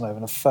like Cazenove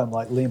and a firm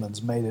like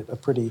Lehman's made it a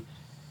pretty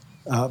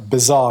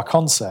bizarre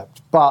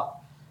concept. But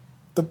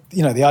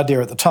the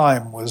idea at the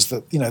time was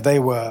that they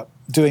were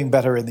doing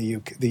better in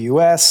the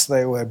US.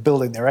 They were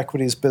building their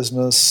equities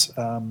business,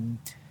 and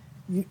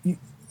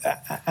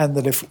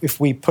that if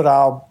we put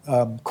our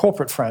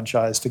corporate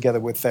franchise together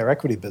with their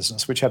equity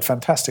business, which had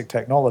fantastic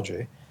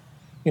technology,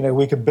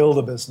 we could build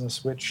a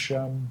business which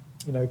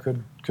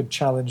could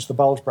challenge the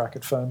bulge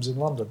bracket firms in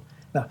London.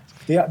 Now,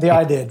 the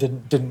idea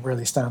didn't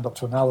really stand up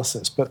to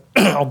analysis, but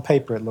on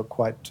paper it looked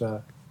quite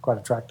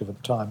attractive at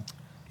the time.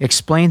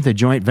 Explain the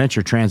joint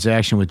venture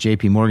transaction with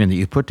JP Morgan that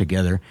you put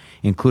together,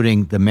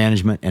 including the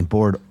management and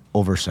board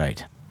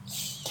oversight.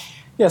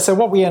 Yeah, so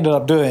what we ended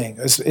up doing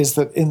is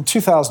that in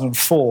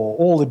 2004,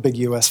 all the big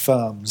US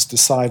firms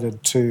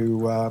decided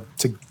to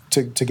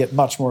get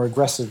much more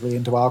aggressively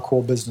into our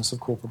core business of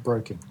corporate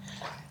broking.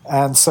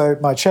 And so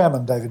my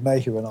chairman, David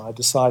Mayhew, and I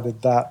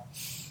decided that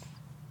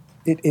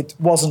it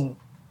wasn't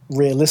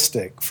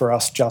realistic for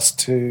us just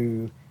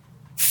to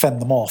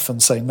fend them off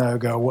and say, no,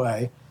 go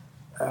away.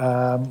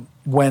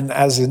 When,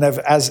 as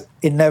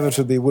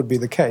inevitably would be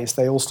the case,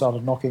 they all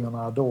started knocking on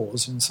our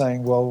doors and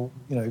saying, well,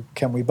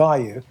 can we buy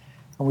you?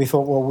 And we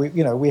thought, well,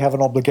 we have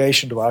an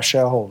obligation to our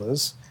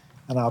shareholders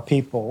and our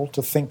people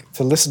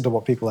to listen to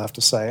what people have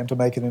to say and to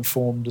make an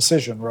informed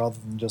decision rather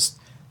than just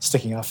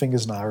sticking our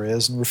fingers in our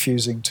ears and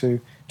refusing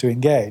to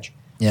engage.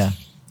 Yeah.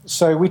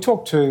 So we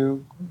talked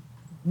to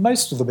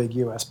most of the big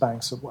US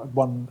banks at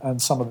one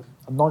and some of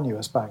the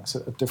non-US banks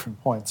at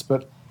different points.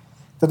 But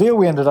the deal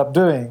we ended up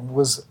doing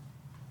was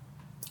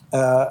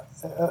a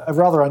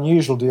rather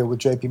unusual deal with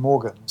JP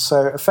Morgan.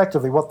 So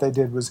effectively what they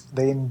did was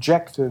they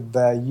injected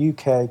their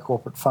UK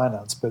corporate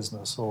finance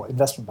business or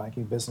investment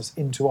banking business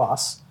into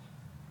us,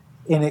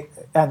 and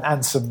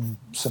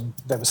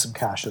there was some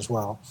cash as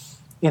well,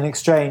 in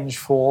exchange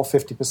for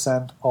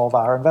 50% of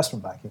our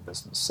investment banking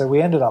business. So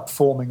we ended up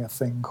forming a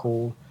thing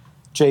called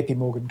JP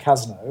Morgan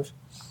Cazenove,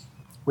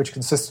 which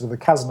consisted of the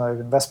Cazenove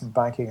investment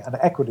banking and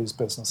equities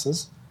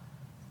businesses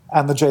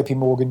and the JP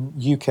Morgan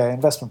UK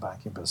investment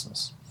banking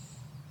business.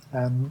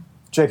 And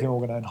JP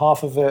Morgan owned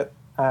half of it,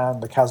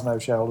 and the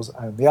Cazenove shareholders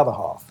owned the other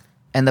half.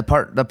 And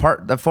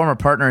the former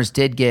partners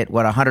did get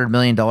 $100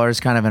 million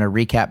kind of in a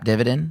recap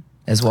dividend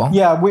as well.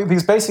 Yeah,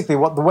 because basically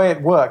the way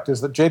it worked is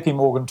that JP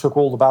Morgan took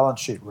all the balance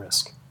sheet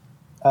risk,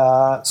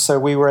 so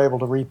we were able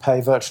to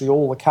repay virtually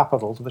all the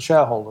capital to the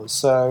shareholders.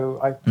 So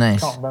I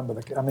can't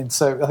remember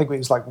so I think it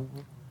was like,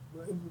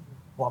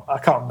 well, I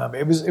can't remember.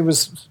 It was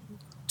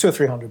 $200 or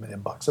 $300 million.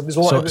 It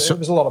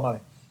was a lot of money.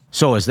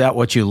 So is that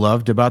what you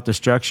loved about the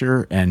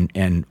structure,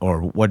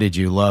 or what did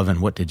you love and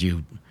what did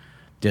you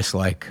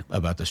dislike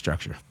about the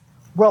structure?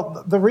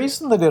 Well, the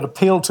reason that it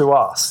appealed to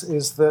us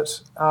is that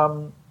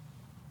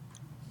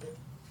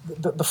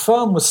the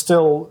firm was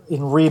still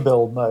in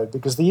rebuild mode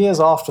because the years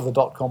after the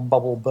dot-com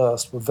bubble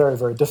burst were very,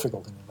 very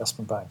difficult in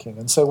investment banking.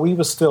 And so we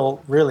were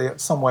still really at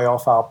some way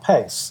off our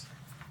pace.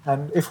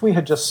 And if we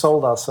had just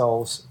sold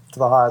ourselves to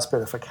the highest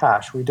bidder for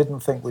cash, we didn't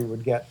think we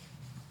would get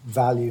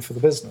value for the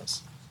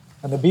business.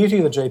 And the beauty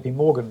of the JP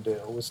Morgan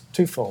deal was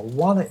twofold.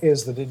 One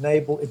is that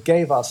it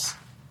gave us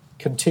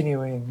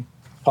continuing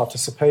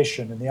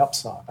participation in the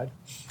upside.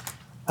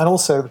 And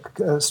also,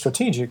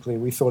 strategically,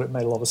 we thought it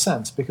made a lot of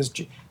sense because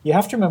you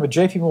have to remember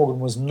JP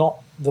Morgan was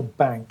not the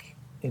bank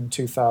in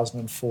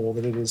 2004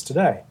 that it is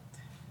today.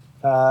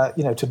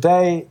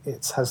 Today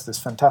it has this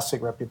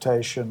fantastic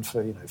reputation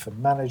for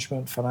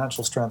management,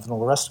 financial strength, and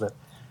all the rest of it.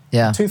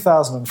 Yeah. In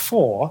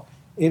 2004,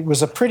 it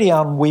was a pretty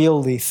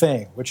unwieldy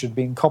thing which had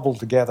been cobbled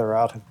together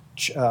out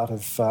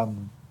of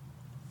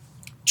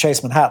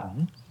Chase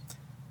Manhattan,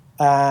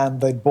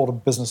 and they'd bought a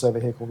business over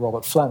here called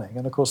Robert Fleming.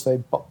 And, of course,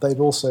 they'd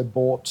also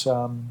bought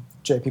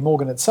J.P.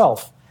 Morgan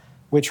itself,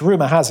 which,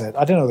 rumor has it,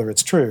 I don't know whether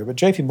it's true, but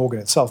J.P. Morgan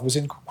itself was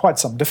in quite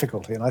some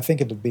difficulty. And I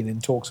think it had been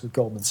in talks with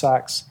Goldman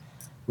Sachs,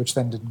 which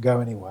then didn't go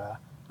anywhere.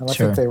 And I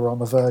think they were on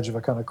the verge of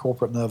a kind of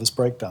corporate nervous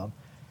breakdown.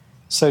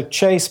 So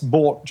Chase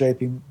bought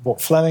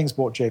Fleming's,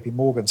 bought J.P.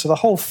 Morgan. So the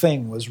whole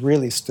thing was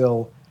really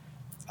still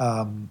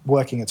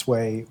working its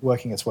way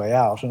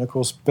out. And of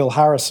course, Bill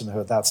Harrison, who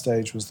at that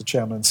stage was the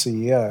chairman and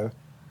CEO,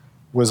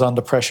 was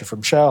under pressure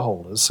from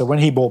shareholders. So when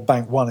he bought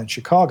Bank One in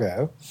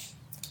Chicago,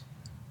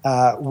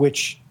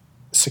 which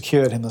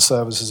secured him the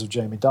services of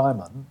Jamie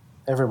Dimon,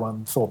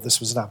 everyone thought this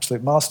was an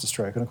absolute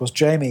masterstroke. And of course,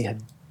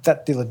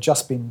 that deal had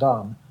just been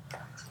done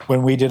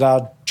when we did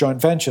our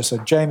joint venture. So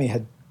Jamie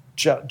had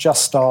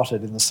just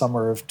started in the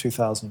summer of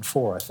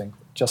 2004, I think,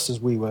 just as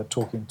we were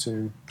talking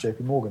to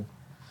J.P. Morgan.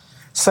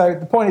 So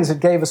the point is, it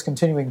gave us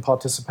continuing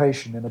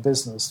participation in a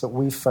business that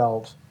we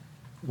felt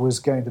was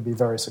going to be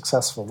very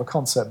successful. The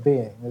concept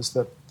being is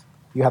that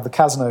you had the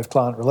Cazenove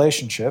client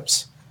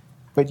relationships,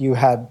 but you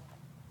had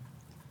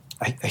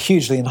a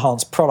hugely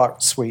enhanced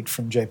product suite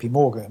from J.P.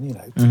 Morgan,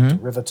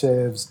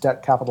 derivatives,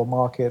 debt capital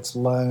markets,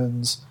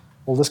 loans,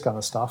 all this kind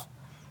of stuff.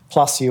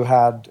 Plus you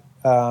had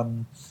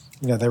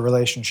their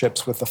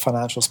relationships with the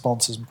financial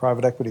sponsors and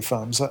private equity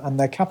firms and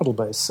their capital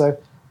base. So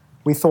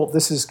we thought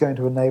this is going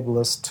to enable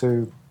us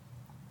to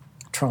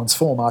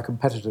transform our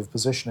competitive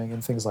positioning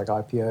in things like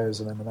IPOs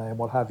and M&A and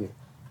what have you.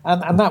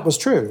 And that was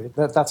true.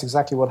 That's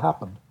exactly what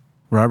happened.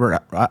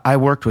 Robert, I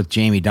worked with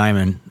Jamie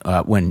Dimon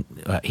when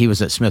he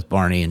was at Smith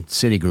Barney and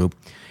Citigroup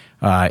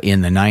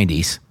in the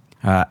 90s.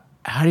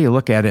 How do you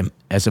look at him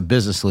as a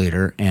business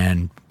leader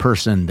and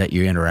person that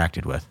you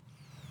interacted with?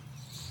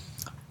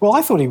 Well,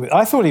 I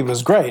thought he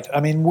was great. I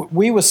mean,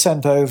 we were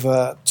sent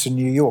over to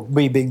New York.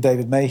 We, being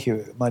David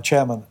Mayhew, my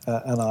chairman,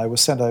 and I, were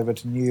sent over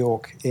to New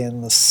York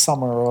in the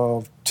summer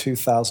of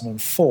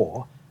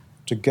 2004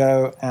 to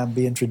go and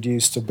be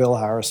introduced to Bill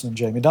Harrison and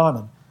Jamie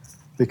Dimon,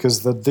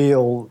 because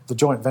the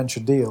joint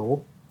venture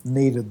deal,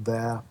 needed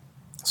their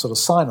sort of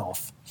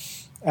sign-off.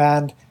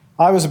 And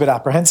I was a bit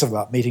apprehensive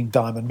about meeting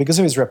Dimon because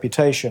of his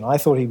reputation. I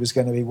thought he was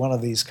going to be one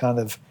of these kind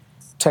of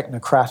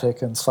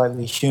technocratic and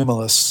slightly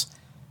humorless,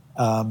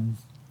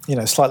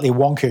 slightly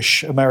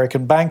wonkish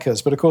American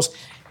bankers. But of course,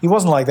 he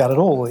wasn't like that at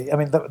all. I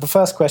mean, the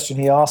first question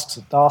he asked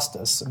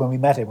us when we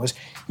met him was,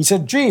 he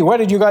said, "Gee, where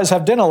did you guys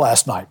have dinner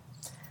last night?"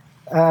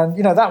 And,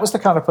 that was the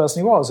kind of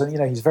person he was. And,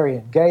 he's very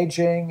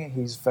engaging.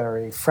 He's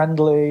very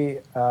friendly.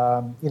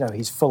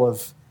 He's full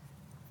of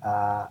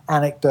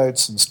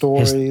anecdotes and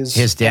stories.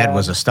 His dad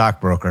was a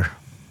stockbroker.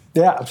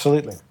 Yeah,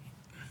 absolutely.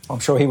 I'm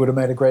sure he would have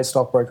made a great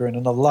stockbroker in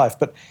another life.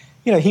 But,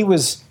 he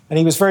was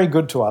very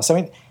good to us. I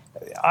mean,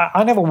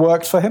 I never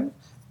worked for him,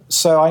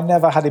 so I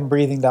never had him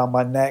breathing down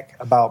my neck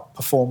about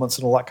performance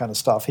and all that kind of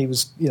stuff. He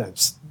was,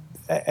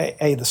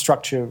 the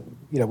structure,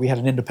 we had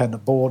an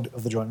independent board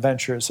of the joint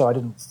venture, so I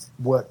didn't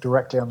work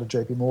directly under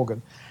J.P.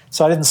 Morgan.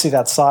 So I didn't see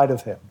that side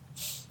of him.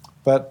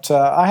 But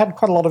I had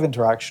quite a lot of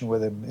interaction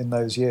with him in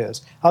those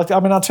years. I'll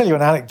tell you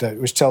an anecdote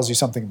which tells you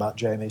something about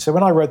Jamie. So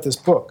when I wrote this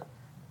book,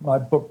 my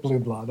book Blue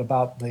Blood,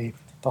 about the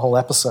whole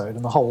episode,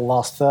 and the whole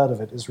last third of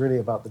it is really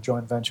about the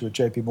joint venture with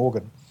J.P.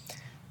 Morgan.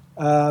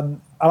 And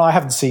I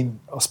haven't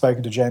seen or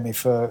spoken to Jamie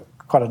for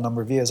quite a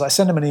number of years. I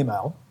sent him an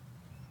email.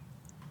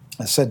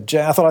 I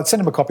thought I'd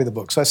send him a copy of the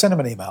book. So I sent him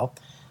an email.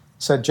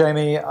 Said,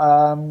 "Jamie,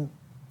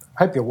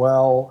 hope you're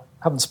well.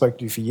 Haven't spoken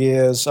to you for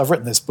years. I've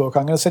written this book.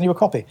 I'm going to send you a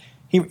copy."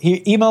 He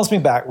emails me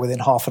back within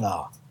half an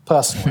hour,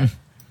 personally,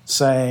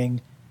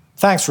 saying,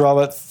 "Thanks,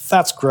 Robert.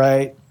 That's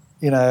great.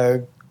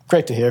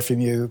 Great to hear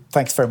from you.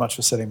 Thanks very much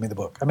for sending me the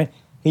book." I mean,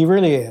 he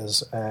really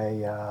is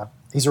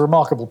he's a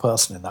remarkable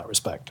person in that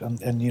respect. And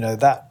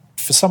that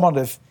for someone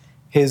of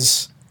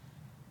his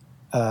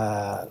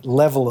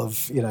level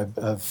of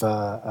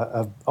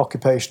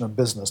occupation and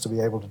business, to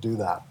be able to do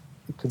that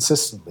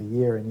consistently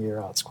year in, year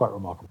out, it's quite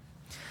remarkable.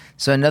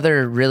 So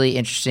another really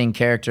interesting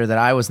character that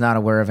I was not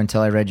aware of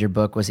until I read your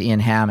book was Ian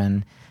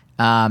Hammond.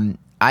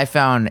 I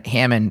found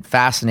Hammond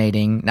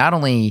fascinating. Not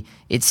only,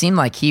 it seemed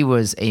like he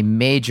was a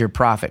major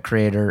profit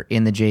creator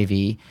in the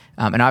JV,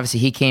 and obviously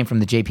he came from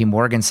the J.P.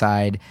 Morgan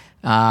side,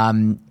 but I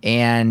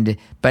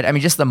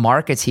mean, just the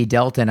markets he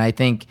dealt in. I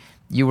think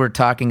you were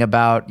talking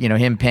about,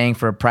 him paying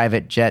for a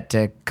private jet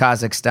to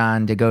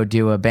Kazakhstan to go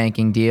do a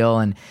banking deal,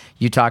 and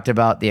you talked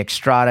about the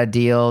Xstrata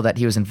deal that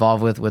he was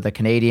involved with a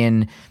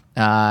Canadian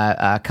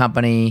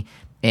company,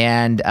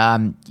 and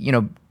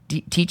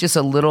teach us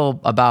a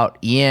little about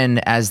Ian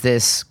as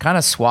this kind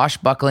of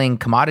swashbuckling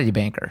commodity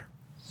banker.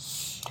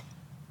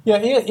 Yeah,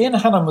 Ian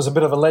Hammond was a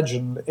bit of a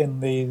legend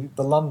in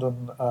the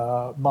London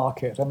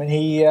market. I mean,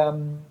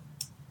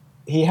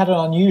 he had an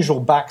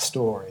unusual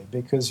backstory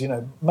because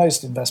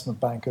most investment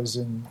bankers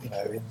in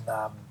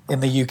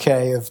the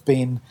UK have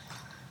been,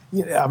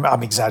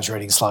 I'm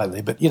exaggerating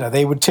slightly, but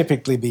they would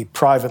typically be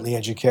privately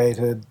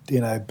educated,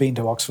 been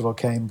to Oxford or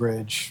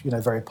Cambridge,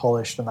 very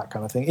polished and that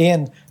kind of thing.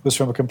 Ian was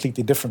from a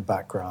completely different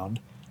background.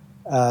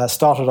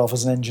 Started off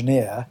as an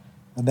engineer,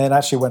 And then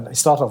actually he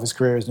started off his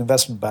career as in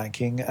investment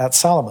banking at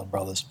Salomon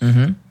Brothers.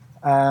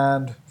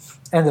 And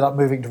ended up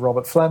moving to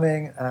Robert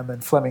Fleming, and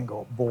then Fleming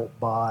got bought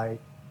by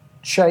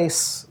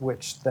Chase,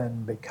 which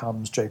then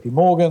becomes JP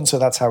Morgan. So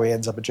that's how he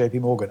ends up at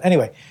JP Morgan.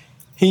 Anyway,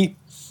 he's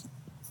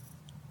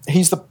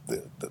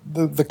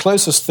the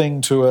closest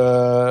thing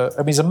to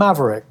he's a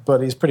maverick,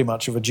 but he's pretty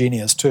much of a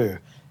genius too.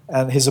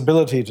 And his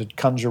ability to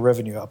conjure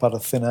revenue up out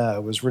of thin air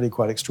was really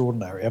quite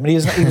extraordinary. I mean, he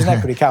was an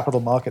equity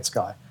capital markets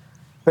guy.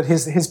 But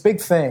his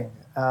big thing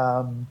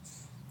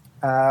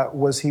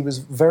was he was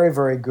very,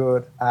 very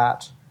good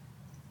at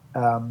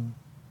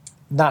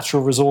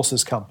natural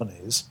resources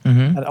companies.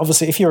 And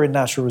obviously, if you're in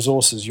natural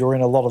resources, you're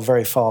in a lot of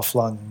very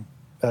far-flung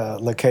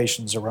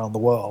locations around the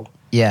world.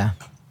 Yeah.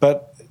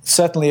 But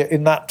certainly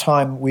in that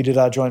time we did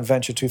our joint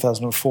venture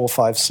 2004,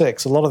 5,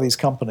 6, a lot of these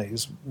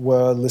companies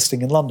were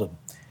listing in London.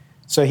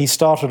 So he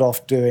started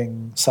off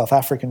doing South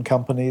African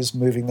companies,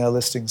 moving their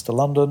listings to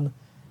London.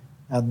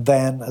 And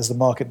then as the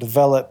market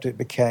developed,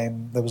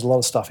 there was a lot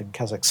of stuff in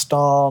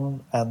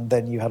Kazakhstan. And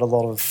then you had a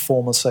lot of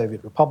former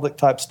Soviet Republic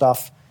type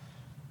stuff.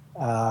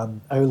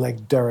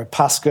 Oleg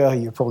Deripaska,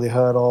 you've probably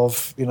heard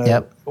of,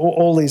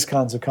 all these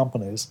kinds of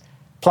companies,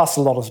 plus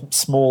a lot of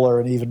smaller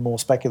and even more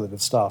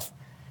speculative stuff.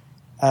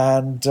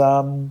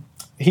 And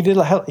he did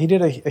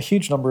a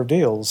huge number of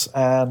deals,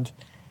 and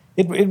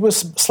it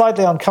was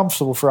slightly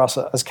uncomfortable for us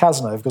as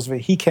Cazenove because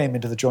he came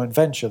into the joint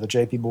venture, the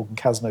JP Morgan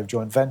Cazenove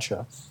joint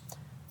venture.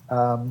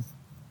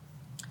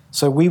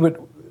 So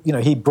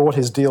he brought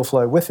his deal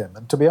flow with him,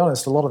 and to be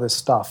honest, a lot of this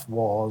stuff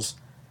was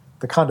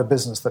the kind of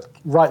business that,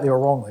 rightly or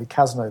wrongly,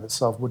 Cazenove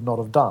itself would not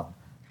have done.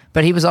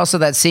 But he was also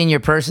that senior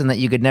person that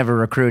you could never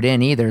recruit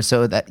in either.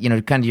 So that,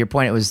 kind of your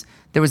point,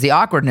 there was the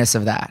awkwardness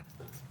of that.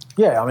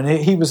 Yeah, I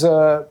mean, he was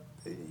I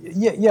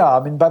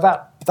mean, by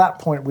that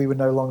point, we were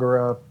no longer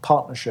a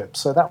partnership,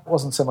 so that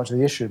wasn't so much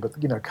the issue. But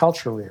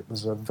culturally, it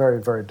was a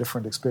very, very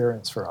different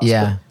experience for us.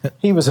 Yeah, but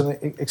he was an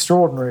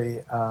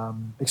extraordinary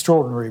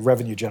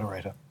revenue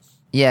generator.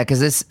 Yeah,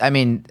 because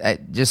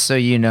just so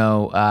you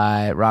know,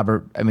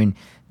 Robert, I mean,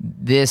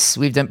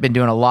 we've been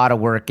doing a lot of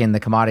work in the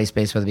commodity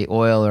space, whether it be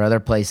oil or other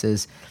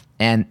places,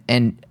 and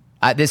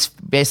this,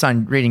 based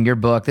on reading your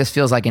book, this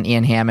feels like an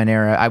Ian Hammond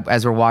era.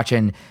 As we're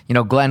watching,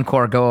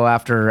 Glencore go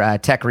after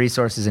Teck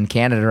Resources in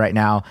Canada right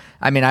now.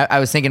 I mean, I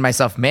was thinking to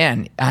myself,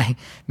 man,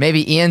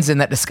 maybe Ian's in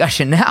that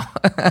discussion now.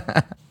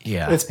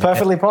 Yeah, it's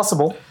perfectly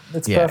possible.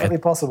 It's perfectly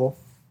possible.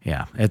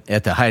 Yeah,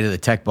 at the height of the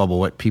tech bubble,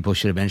 what people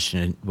should have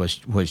mentioned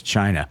was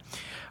China.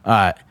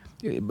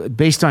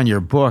 Based on your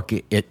book,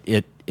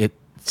 it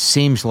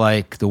seems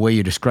like the way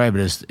you describe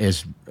it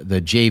is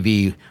the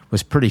JV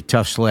was pretty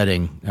tough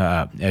sledding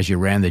as you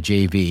ran the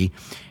JV,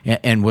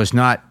 and was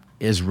not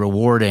as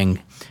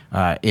rewarding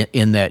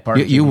in that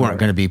you weren't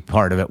going to be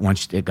part of it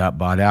once it got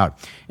bought out.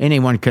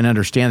 Anyone can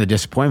understand the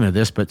disappointment of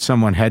this, but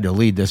someone had to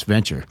lead this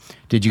venture.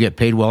 Did you get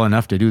paid well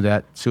enough to do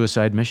that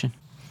suicide mission?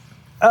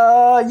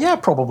 Yeah,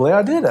 probably.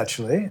 I did,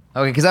 actually.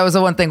 Okay, because that was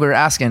the one thing we were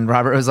asking,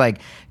 Robert. It was like,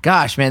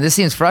 gosh, man, this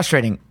seems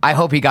frustrating. I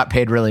hope he got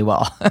paid really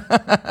well.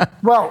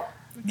 Well,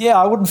 yeah,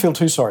 I wouldn't feel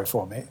too sorry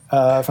for me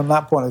from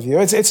that point of view.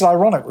 It's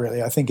ironic,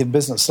 really, I think, in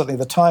business. Certainly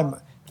the time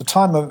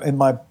in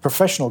my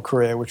professional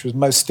career which was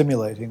most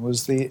stimulating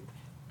was the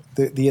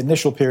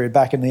initial period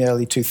back in the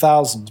early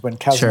 2000s when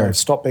Cazenove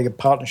stopped being a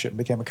partnership and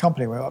became a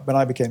company when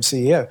I became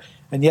CEO.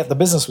 And yet the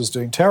business was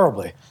doing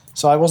terribly.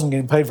 So I wasn't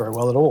getting paid very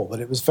well at all, but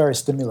it was very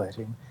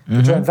stimulating.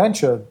 The joint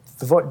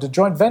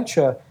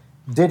venture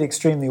did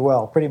extremely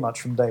well pretty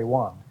much from day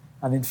one.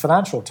 And in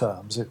financial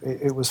terms,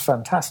 it was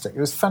fantastic. It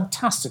was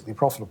fantastically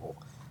profitable.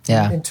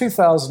 Yeah. In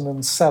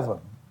 2007,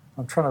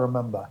 I'm trying to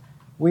remember,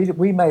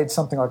 we made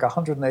something like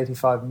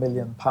 £185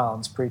 million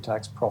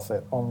pre-tax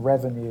profit on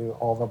revenue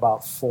of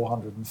about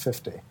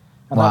 450.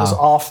 And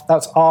wow.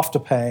 that's after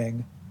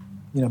paying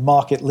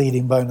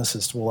market-leading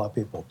bonuses to all our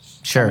people.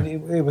 Sure. I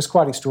mean, it was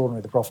quite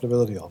extraordinary, the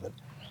profitability of it.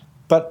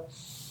 But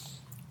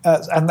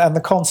and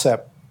the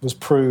concept was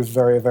proved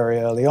very, very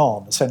early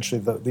on.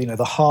 Essentially,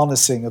 the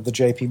harnessing of the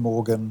JP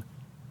Morgan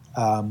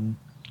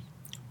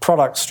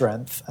product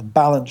strength and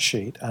balance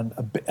sheet and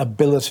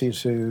ability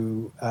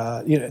to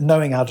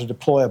knowing how to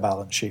deploy a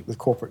balance sheet with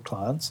corporate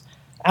clients,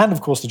 and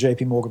of course the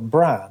JP Morgan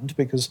brand,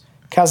 because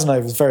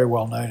Cazenove was very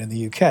well known in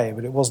the UK,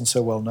 but it wasn't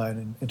so well known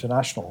in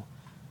international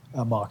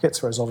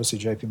markets, whereas obviously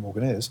JP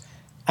Morgan is,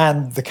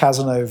 and the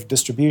Cazenove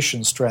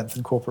distribution strength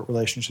and corporate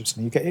relationships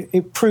in the UK,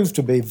 it proved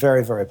to be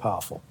very, very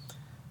powerful.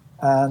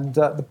 And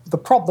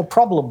the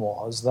problem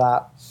was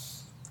that,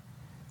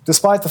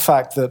 despite the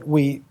fact that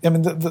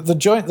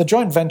the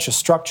joint venture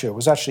structure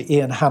was actually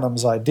Ian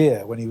Hannam's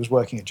idea when he was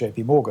working at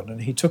JP Morgan,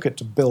 and he took it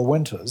to Bill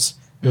Winters,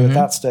 who at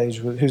that stage,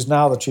 who's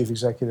now the chief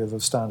executive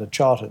of Standard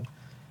Chartered,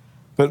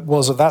 but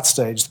was at that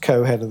stage the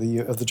co-head of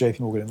the JP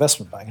Morgan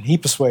Investment Bank, and he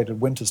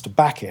persuaded Winters to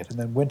back it, and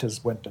then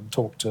Winters went and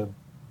talked to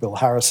Bill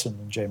Harrison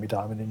and Jamie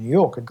Dimon in New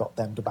York and got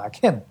them to back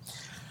him.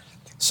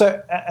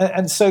 So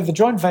the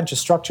joint venture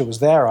structure was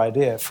their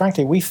idea.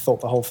 Frankly, we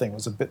thought the whole thing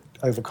was a bit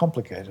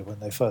overcomplicated when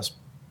they first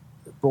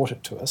brought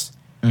it to us.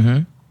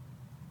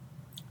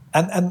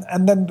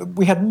 And then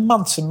we had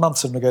months and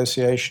months of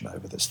negotiation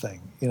over this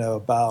thing,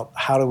 about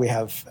how do we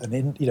have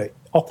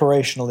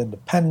operational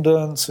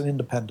independence, an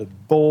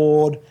independent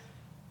board,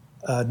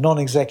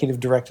 non-executive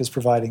directors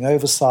providing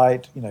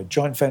oversight,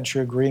 joint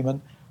venture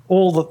agreement.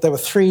 There were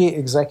 3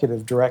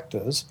 executive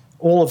directors,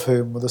 all of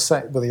whom were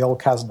the old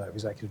Cazenove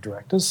executive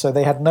directors. So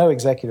they had no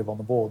executive on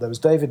the board. There was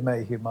David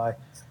Mayhew, my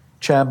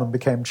chairman,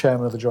 became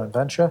chairman of the joint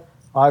venture.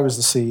 I was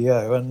the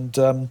CEO,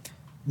 and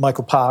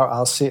Michael Power,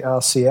 our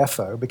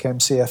CFO, became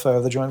CFO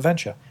of the joint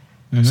venture.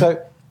 Mm-hmm.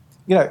 So,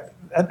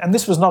 and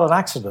this was not an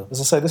accident. As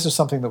I say, this is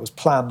something that was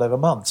planned over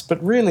months.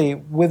 But really,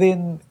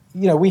 within,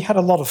 we had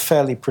a lot of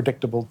fairly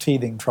predictable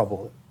teething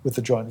trouble with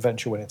the joint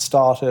venture when it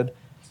started.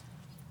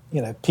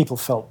 People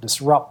felt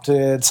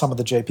disrupted. Some of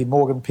the JP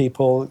Morgan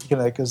people,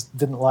 because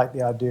didn't like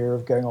the idea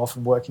of going off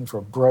and working for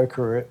a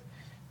broker.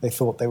 They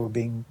thought they were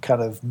being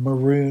kind of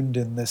marooned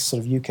in this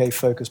sort of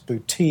UK-focused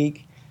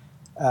boutique.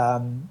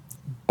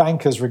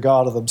 Bankers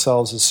regarded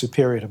themselves as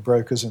superior to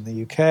brokers in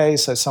the UK,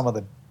 so some of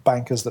the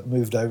bankers that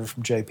moved over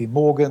from JP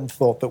Morgan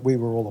thought that we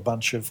were all a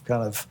bunch of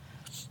kind of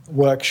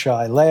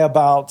work-shy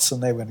layabouts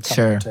and they were going to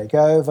come and take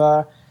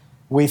over.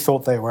 We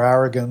thought they were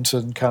arrogant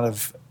and kind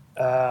of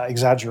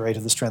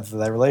exaggerated the strength of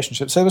their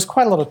relationship. So there was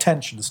quite a lot of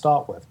tension to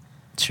start with.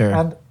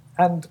 Sure.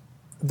 And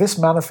this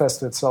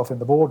manifested itself in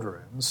the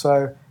boardroom.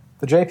 So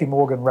the JP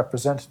Morgan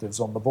representatives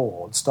on the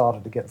board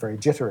started to get very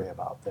jittery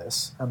about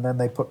this, and then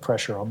they put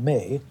pressure on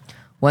me.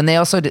 When they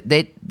also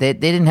they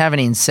didn't have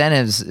any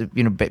incentives,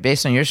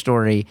 based on your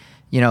story,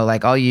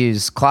 like I'll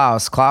use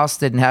Klaus. Klaus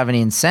didn't have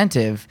any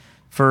incentive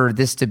for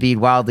this to be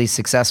wildly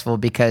successful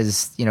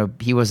because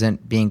he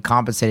wasn't being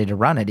compensated to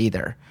run it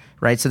either,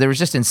 right? So there was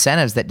just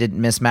incentives that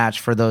didn't mismatch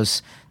for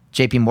those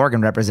JP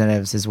Morgan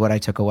representatives, is what I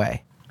took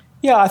away.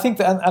 Yeah, I think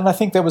that, and I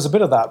think there was a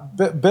bit of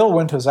that. Bill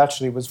Winters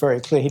actually was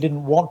very clear. He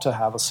didn't want to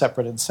have a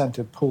separate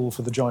incentive pool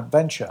for the joint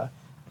venture.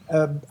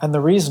 And the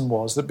reason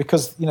was that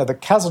because, the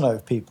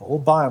Cazenove people,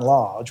 by and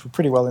large, were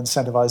pretty well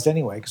incentivized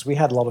anyway, because we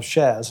had a lot of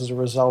shares as a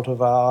result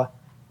of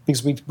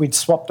because we'd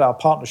swapped our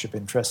partnership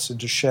interests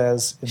into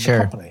shares in the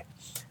company,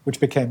 which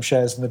became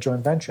shares in the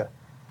joint venture.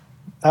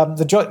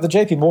 The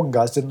JP Morgan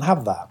guys didn't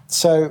have that.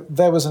 So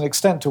there was an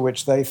extent to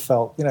which they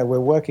felt, we're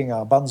working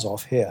our buns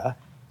off here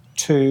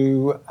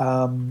to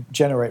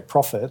generate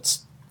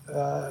profits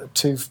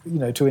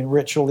to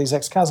enrich all these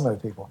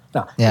ex-Cazenove people.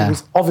 Now,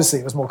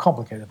 it was more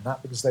complicated than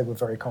that because they were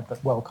very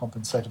well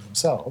compensated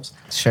themselves.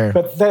 Sure.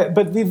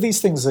 But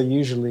these things are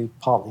usually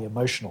partly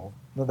emotional.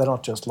 They're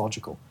not just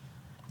logical.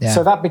 Yeah.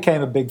 So that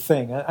became a big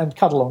thing. And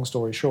cut a long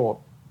story short,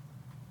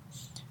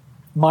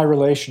 my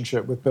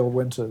relationship with Bill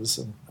Winters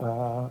and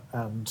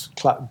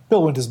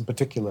Bill Winters in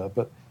particular,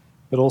 but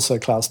also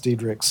Klaus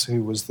Diedrichs,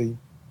 who was the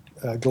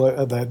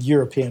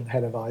European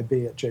head of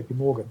IB at JP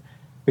Morgan,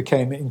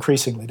 became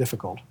increasingly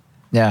difficult.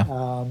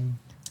 Yeah.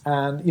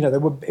 And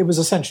it was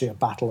essentially a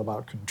battle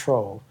about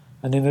control.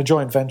 And in a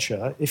joint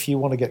venture, if you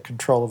want to get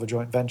control of a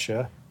joint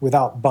venture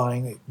without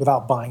buying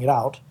it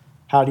out,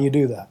 how do you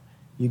do that?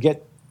 You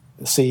get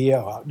the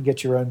CEO out and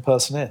get your own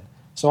person in.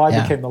 So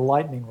I became the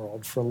lightning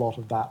rod for a lot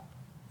of that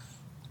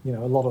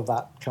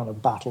kind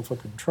of battle for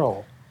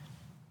control.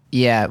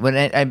 Yeah, when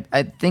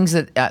I things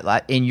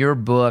that in your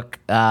book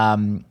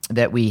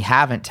that we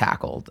haven't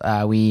tackled,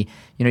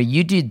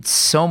 you did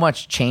so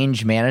much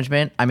change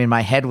management. I mean,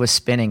 my head was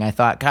spinning. I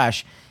thought,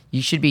 gosh,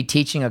 you should be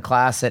teaching a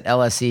class at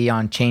LSE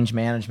on change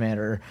management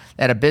or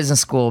at a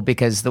business school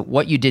because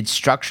what you did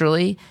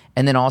structurally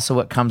and then also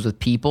what comes with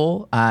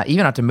people,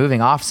 even after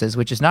moving offices,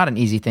 which is not an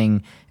easy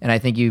thing. And I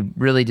think you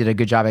really did a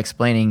good job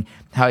explaining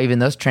how even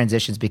those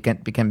transitions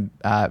become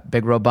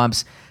big road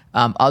bumps.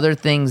 Other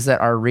things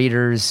that our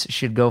readers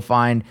should go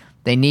find,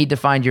 they need to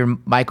find your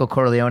Michael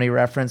Corleone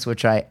reference,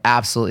 which I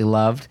absolutely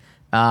loved.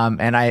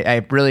 And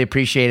I really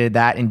appreciated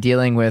that in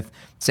dealing with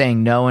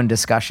saying no in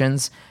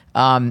discussions.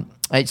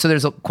 So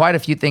there's quite a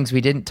few things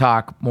we didn't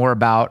talk more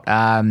about.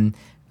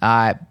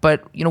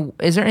 But,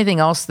 is there anything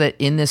else that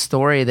in this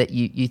story that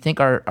you think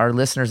our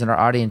listeners and our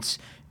audience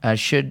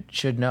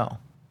should know?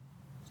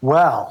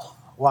 Well,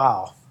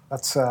 wow.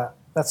 That's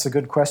a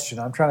good question.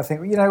 I'm trying to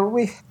think.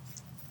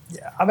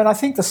 I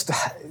think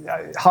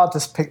hard to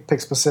pick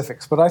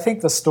specifics, but I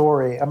think the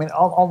story. I mean,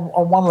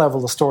 on one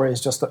level, the story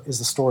is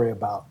the story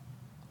about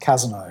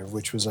Cazenove,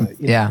 which was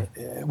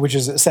which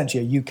is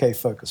essentially a UK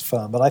focused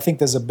firm. But I think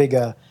there's a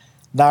bigger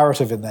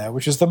narrative in there,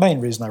 which is the main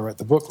reason I wrote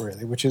the book,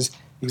 really, which is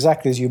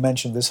exactly as you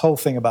mentioned, this whole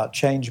thing about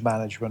change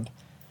management,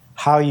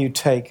 how you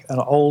take an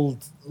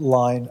old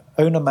line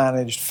owner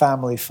managed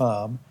family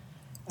firm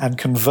and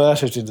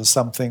convert it into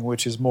something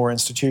which is more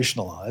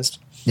institutionalized.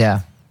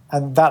 Yeah.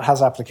 And that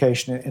has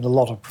application in a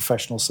lot of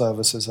professional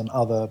services and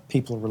other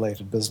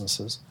people-related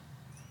businesses.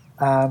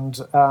 And,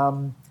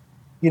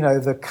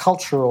 the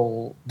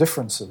cultural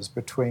differences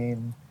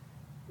between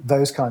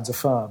those kinds of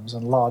firms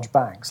and large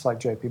banks like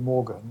JP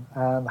Morgan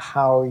and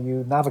how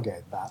you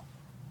navigate that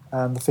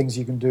and the things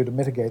you can do to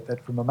mitigate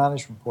that from a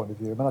management point of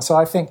view. And so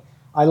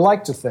I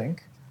like to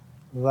think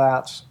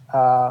that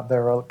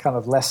there are kind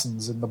of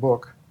lessons in the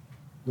book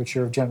which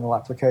are of general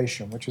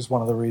application, which is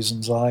one of the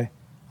reasons I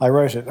I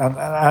wrote it. And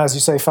as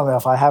you say, funnily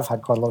enough, I have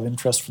had quite a lot of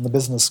interest from the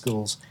business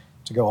schools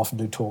to go off and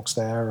do talks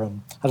there.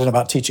 And I don't know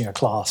about teaching a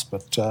class,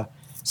 but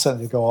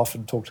certainly go off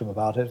and talk to them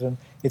about it. And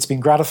it's been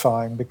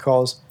gratifying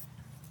because,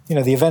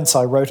 the events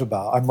I'm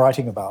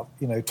writing about,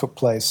 took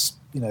place,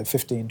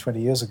 15,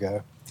 20 years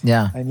ago.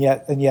 Yeah. And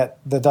yet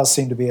there does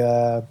seem to be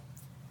a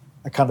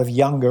kind of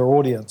younger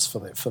audience for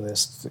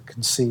this that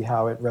can see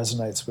how it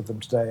resonates with them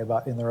today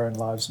in their own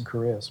lives and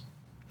careers.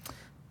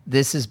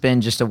 This has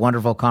been just a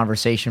wonderful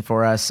conversation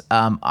for us.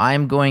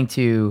 I'm going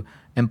to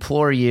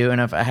implore you,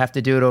 and if I have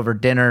to do it over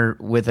dinner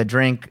with a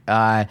drink,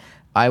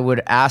 I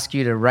would ask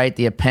you to write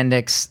the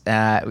appendix,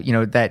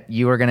 that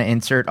you are going to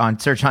insert on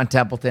Search on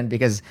Templeton,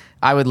 because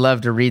I would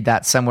love to read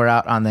that somewhere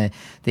out on the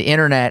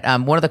internet.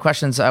 One of the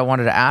questions I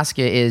wanted to ask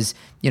you is,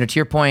 to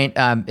your point,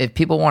 if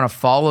people want to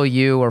follow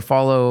you or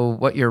follow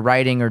what you're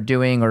writing or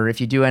doing, or if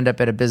you do end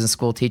up at a business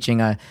school teaching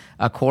a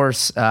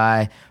course,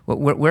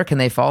 where can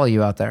they follow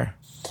you out there?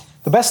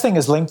 The best thing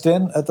is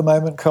LinkedIn at the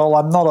moment, Cole.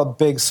 I'm not a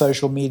big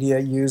social media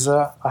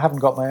user. I haven't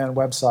got my own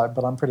website,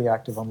 but I'm pretty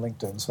active on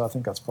LinkedIn, so I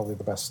think that's probably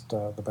the best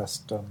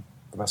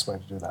way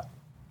to do that.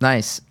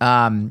 Nice.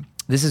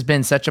 This has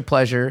been such a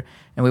pleasure,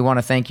 and we want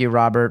to thank you,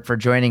 Robert, for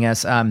joining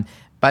us.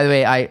 By the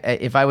way,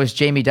 if I was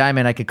Jamie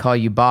Dimon, I could call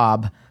you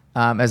Bob,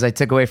 as I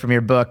took away from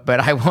your book, but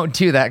I won't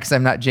do that because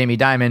I'm not Jamie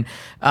Dimon.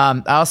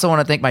 I also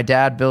want to thank my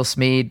dad, Bill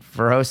Smead,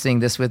 for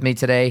hosting this with me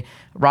today.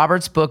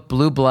 Robert's book,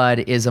 Blue Blood,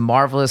 is a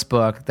marvelous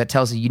book that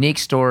tells a unique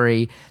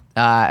story,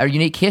 a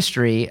unique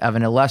history of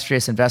an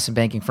illustrious investment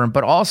banking firm,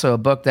 but also a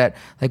book that,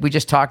 like we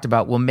just talked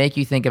about, will make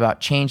you think about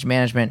change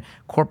management,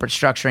 corporate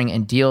structuring,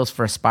 and deals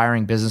for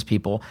aspiring business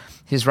people.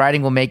 His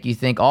writing will make you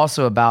think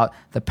also about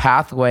the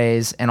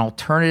pathways and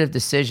alternative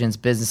decisions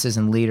businesses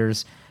and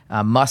leaders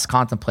must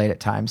contemplate at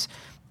times.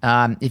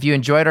 If you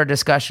enjoyed our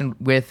discussion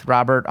with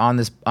Robert on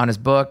his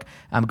book,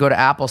 go to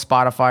Apple,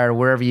 Spotify, or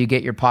wherever you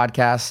get your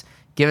podcasts.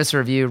 Give us a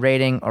review,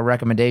 rating, or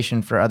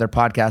recommendation for other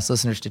podcast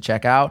listeners to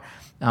check out.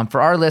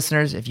 For our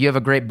listeners, if you have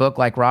a great book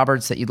like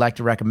Robert's that you'd like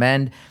to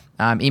recommend,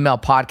 email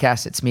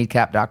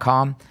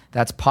podcast@smeadcap.com.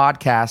 That's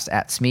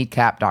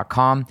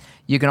podcast@smeadcap.com.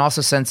 You can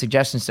also send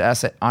suggestions to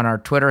us on our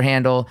Twitter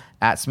handle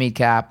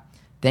 @smeadcap.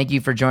 Thank you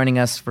for joining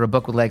us for a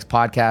Book with Legs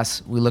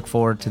podcast. We look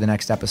forward to the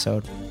next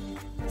episode.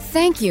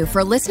 Thank you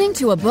for listening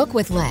to A Book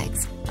with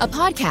Legs, a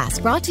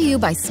podcast brought to you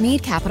by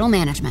Smead Capital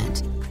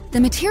Management. The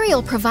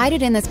material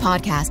provided in this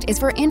podcast is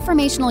for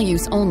informational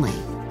use only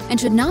and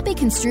should not be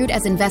construed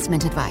as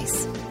investment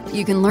advice.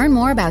 You can learn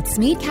more about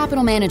Smead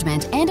Capital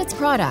Management and its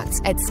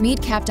products at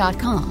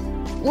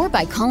smeadcap.com or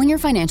by calling your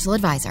financial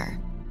advisor.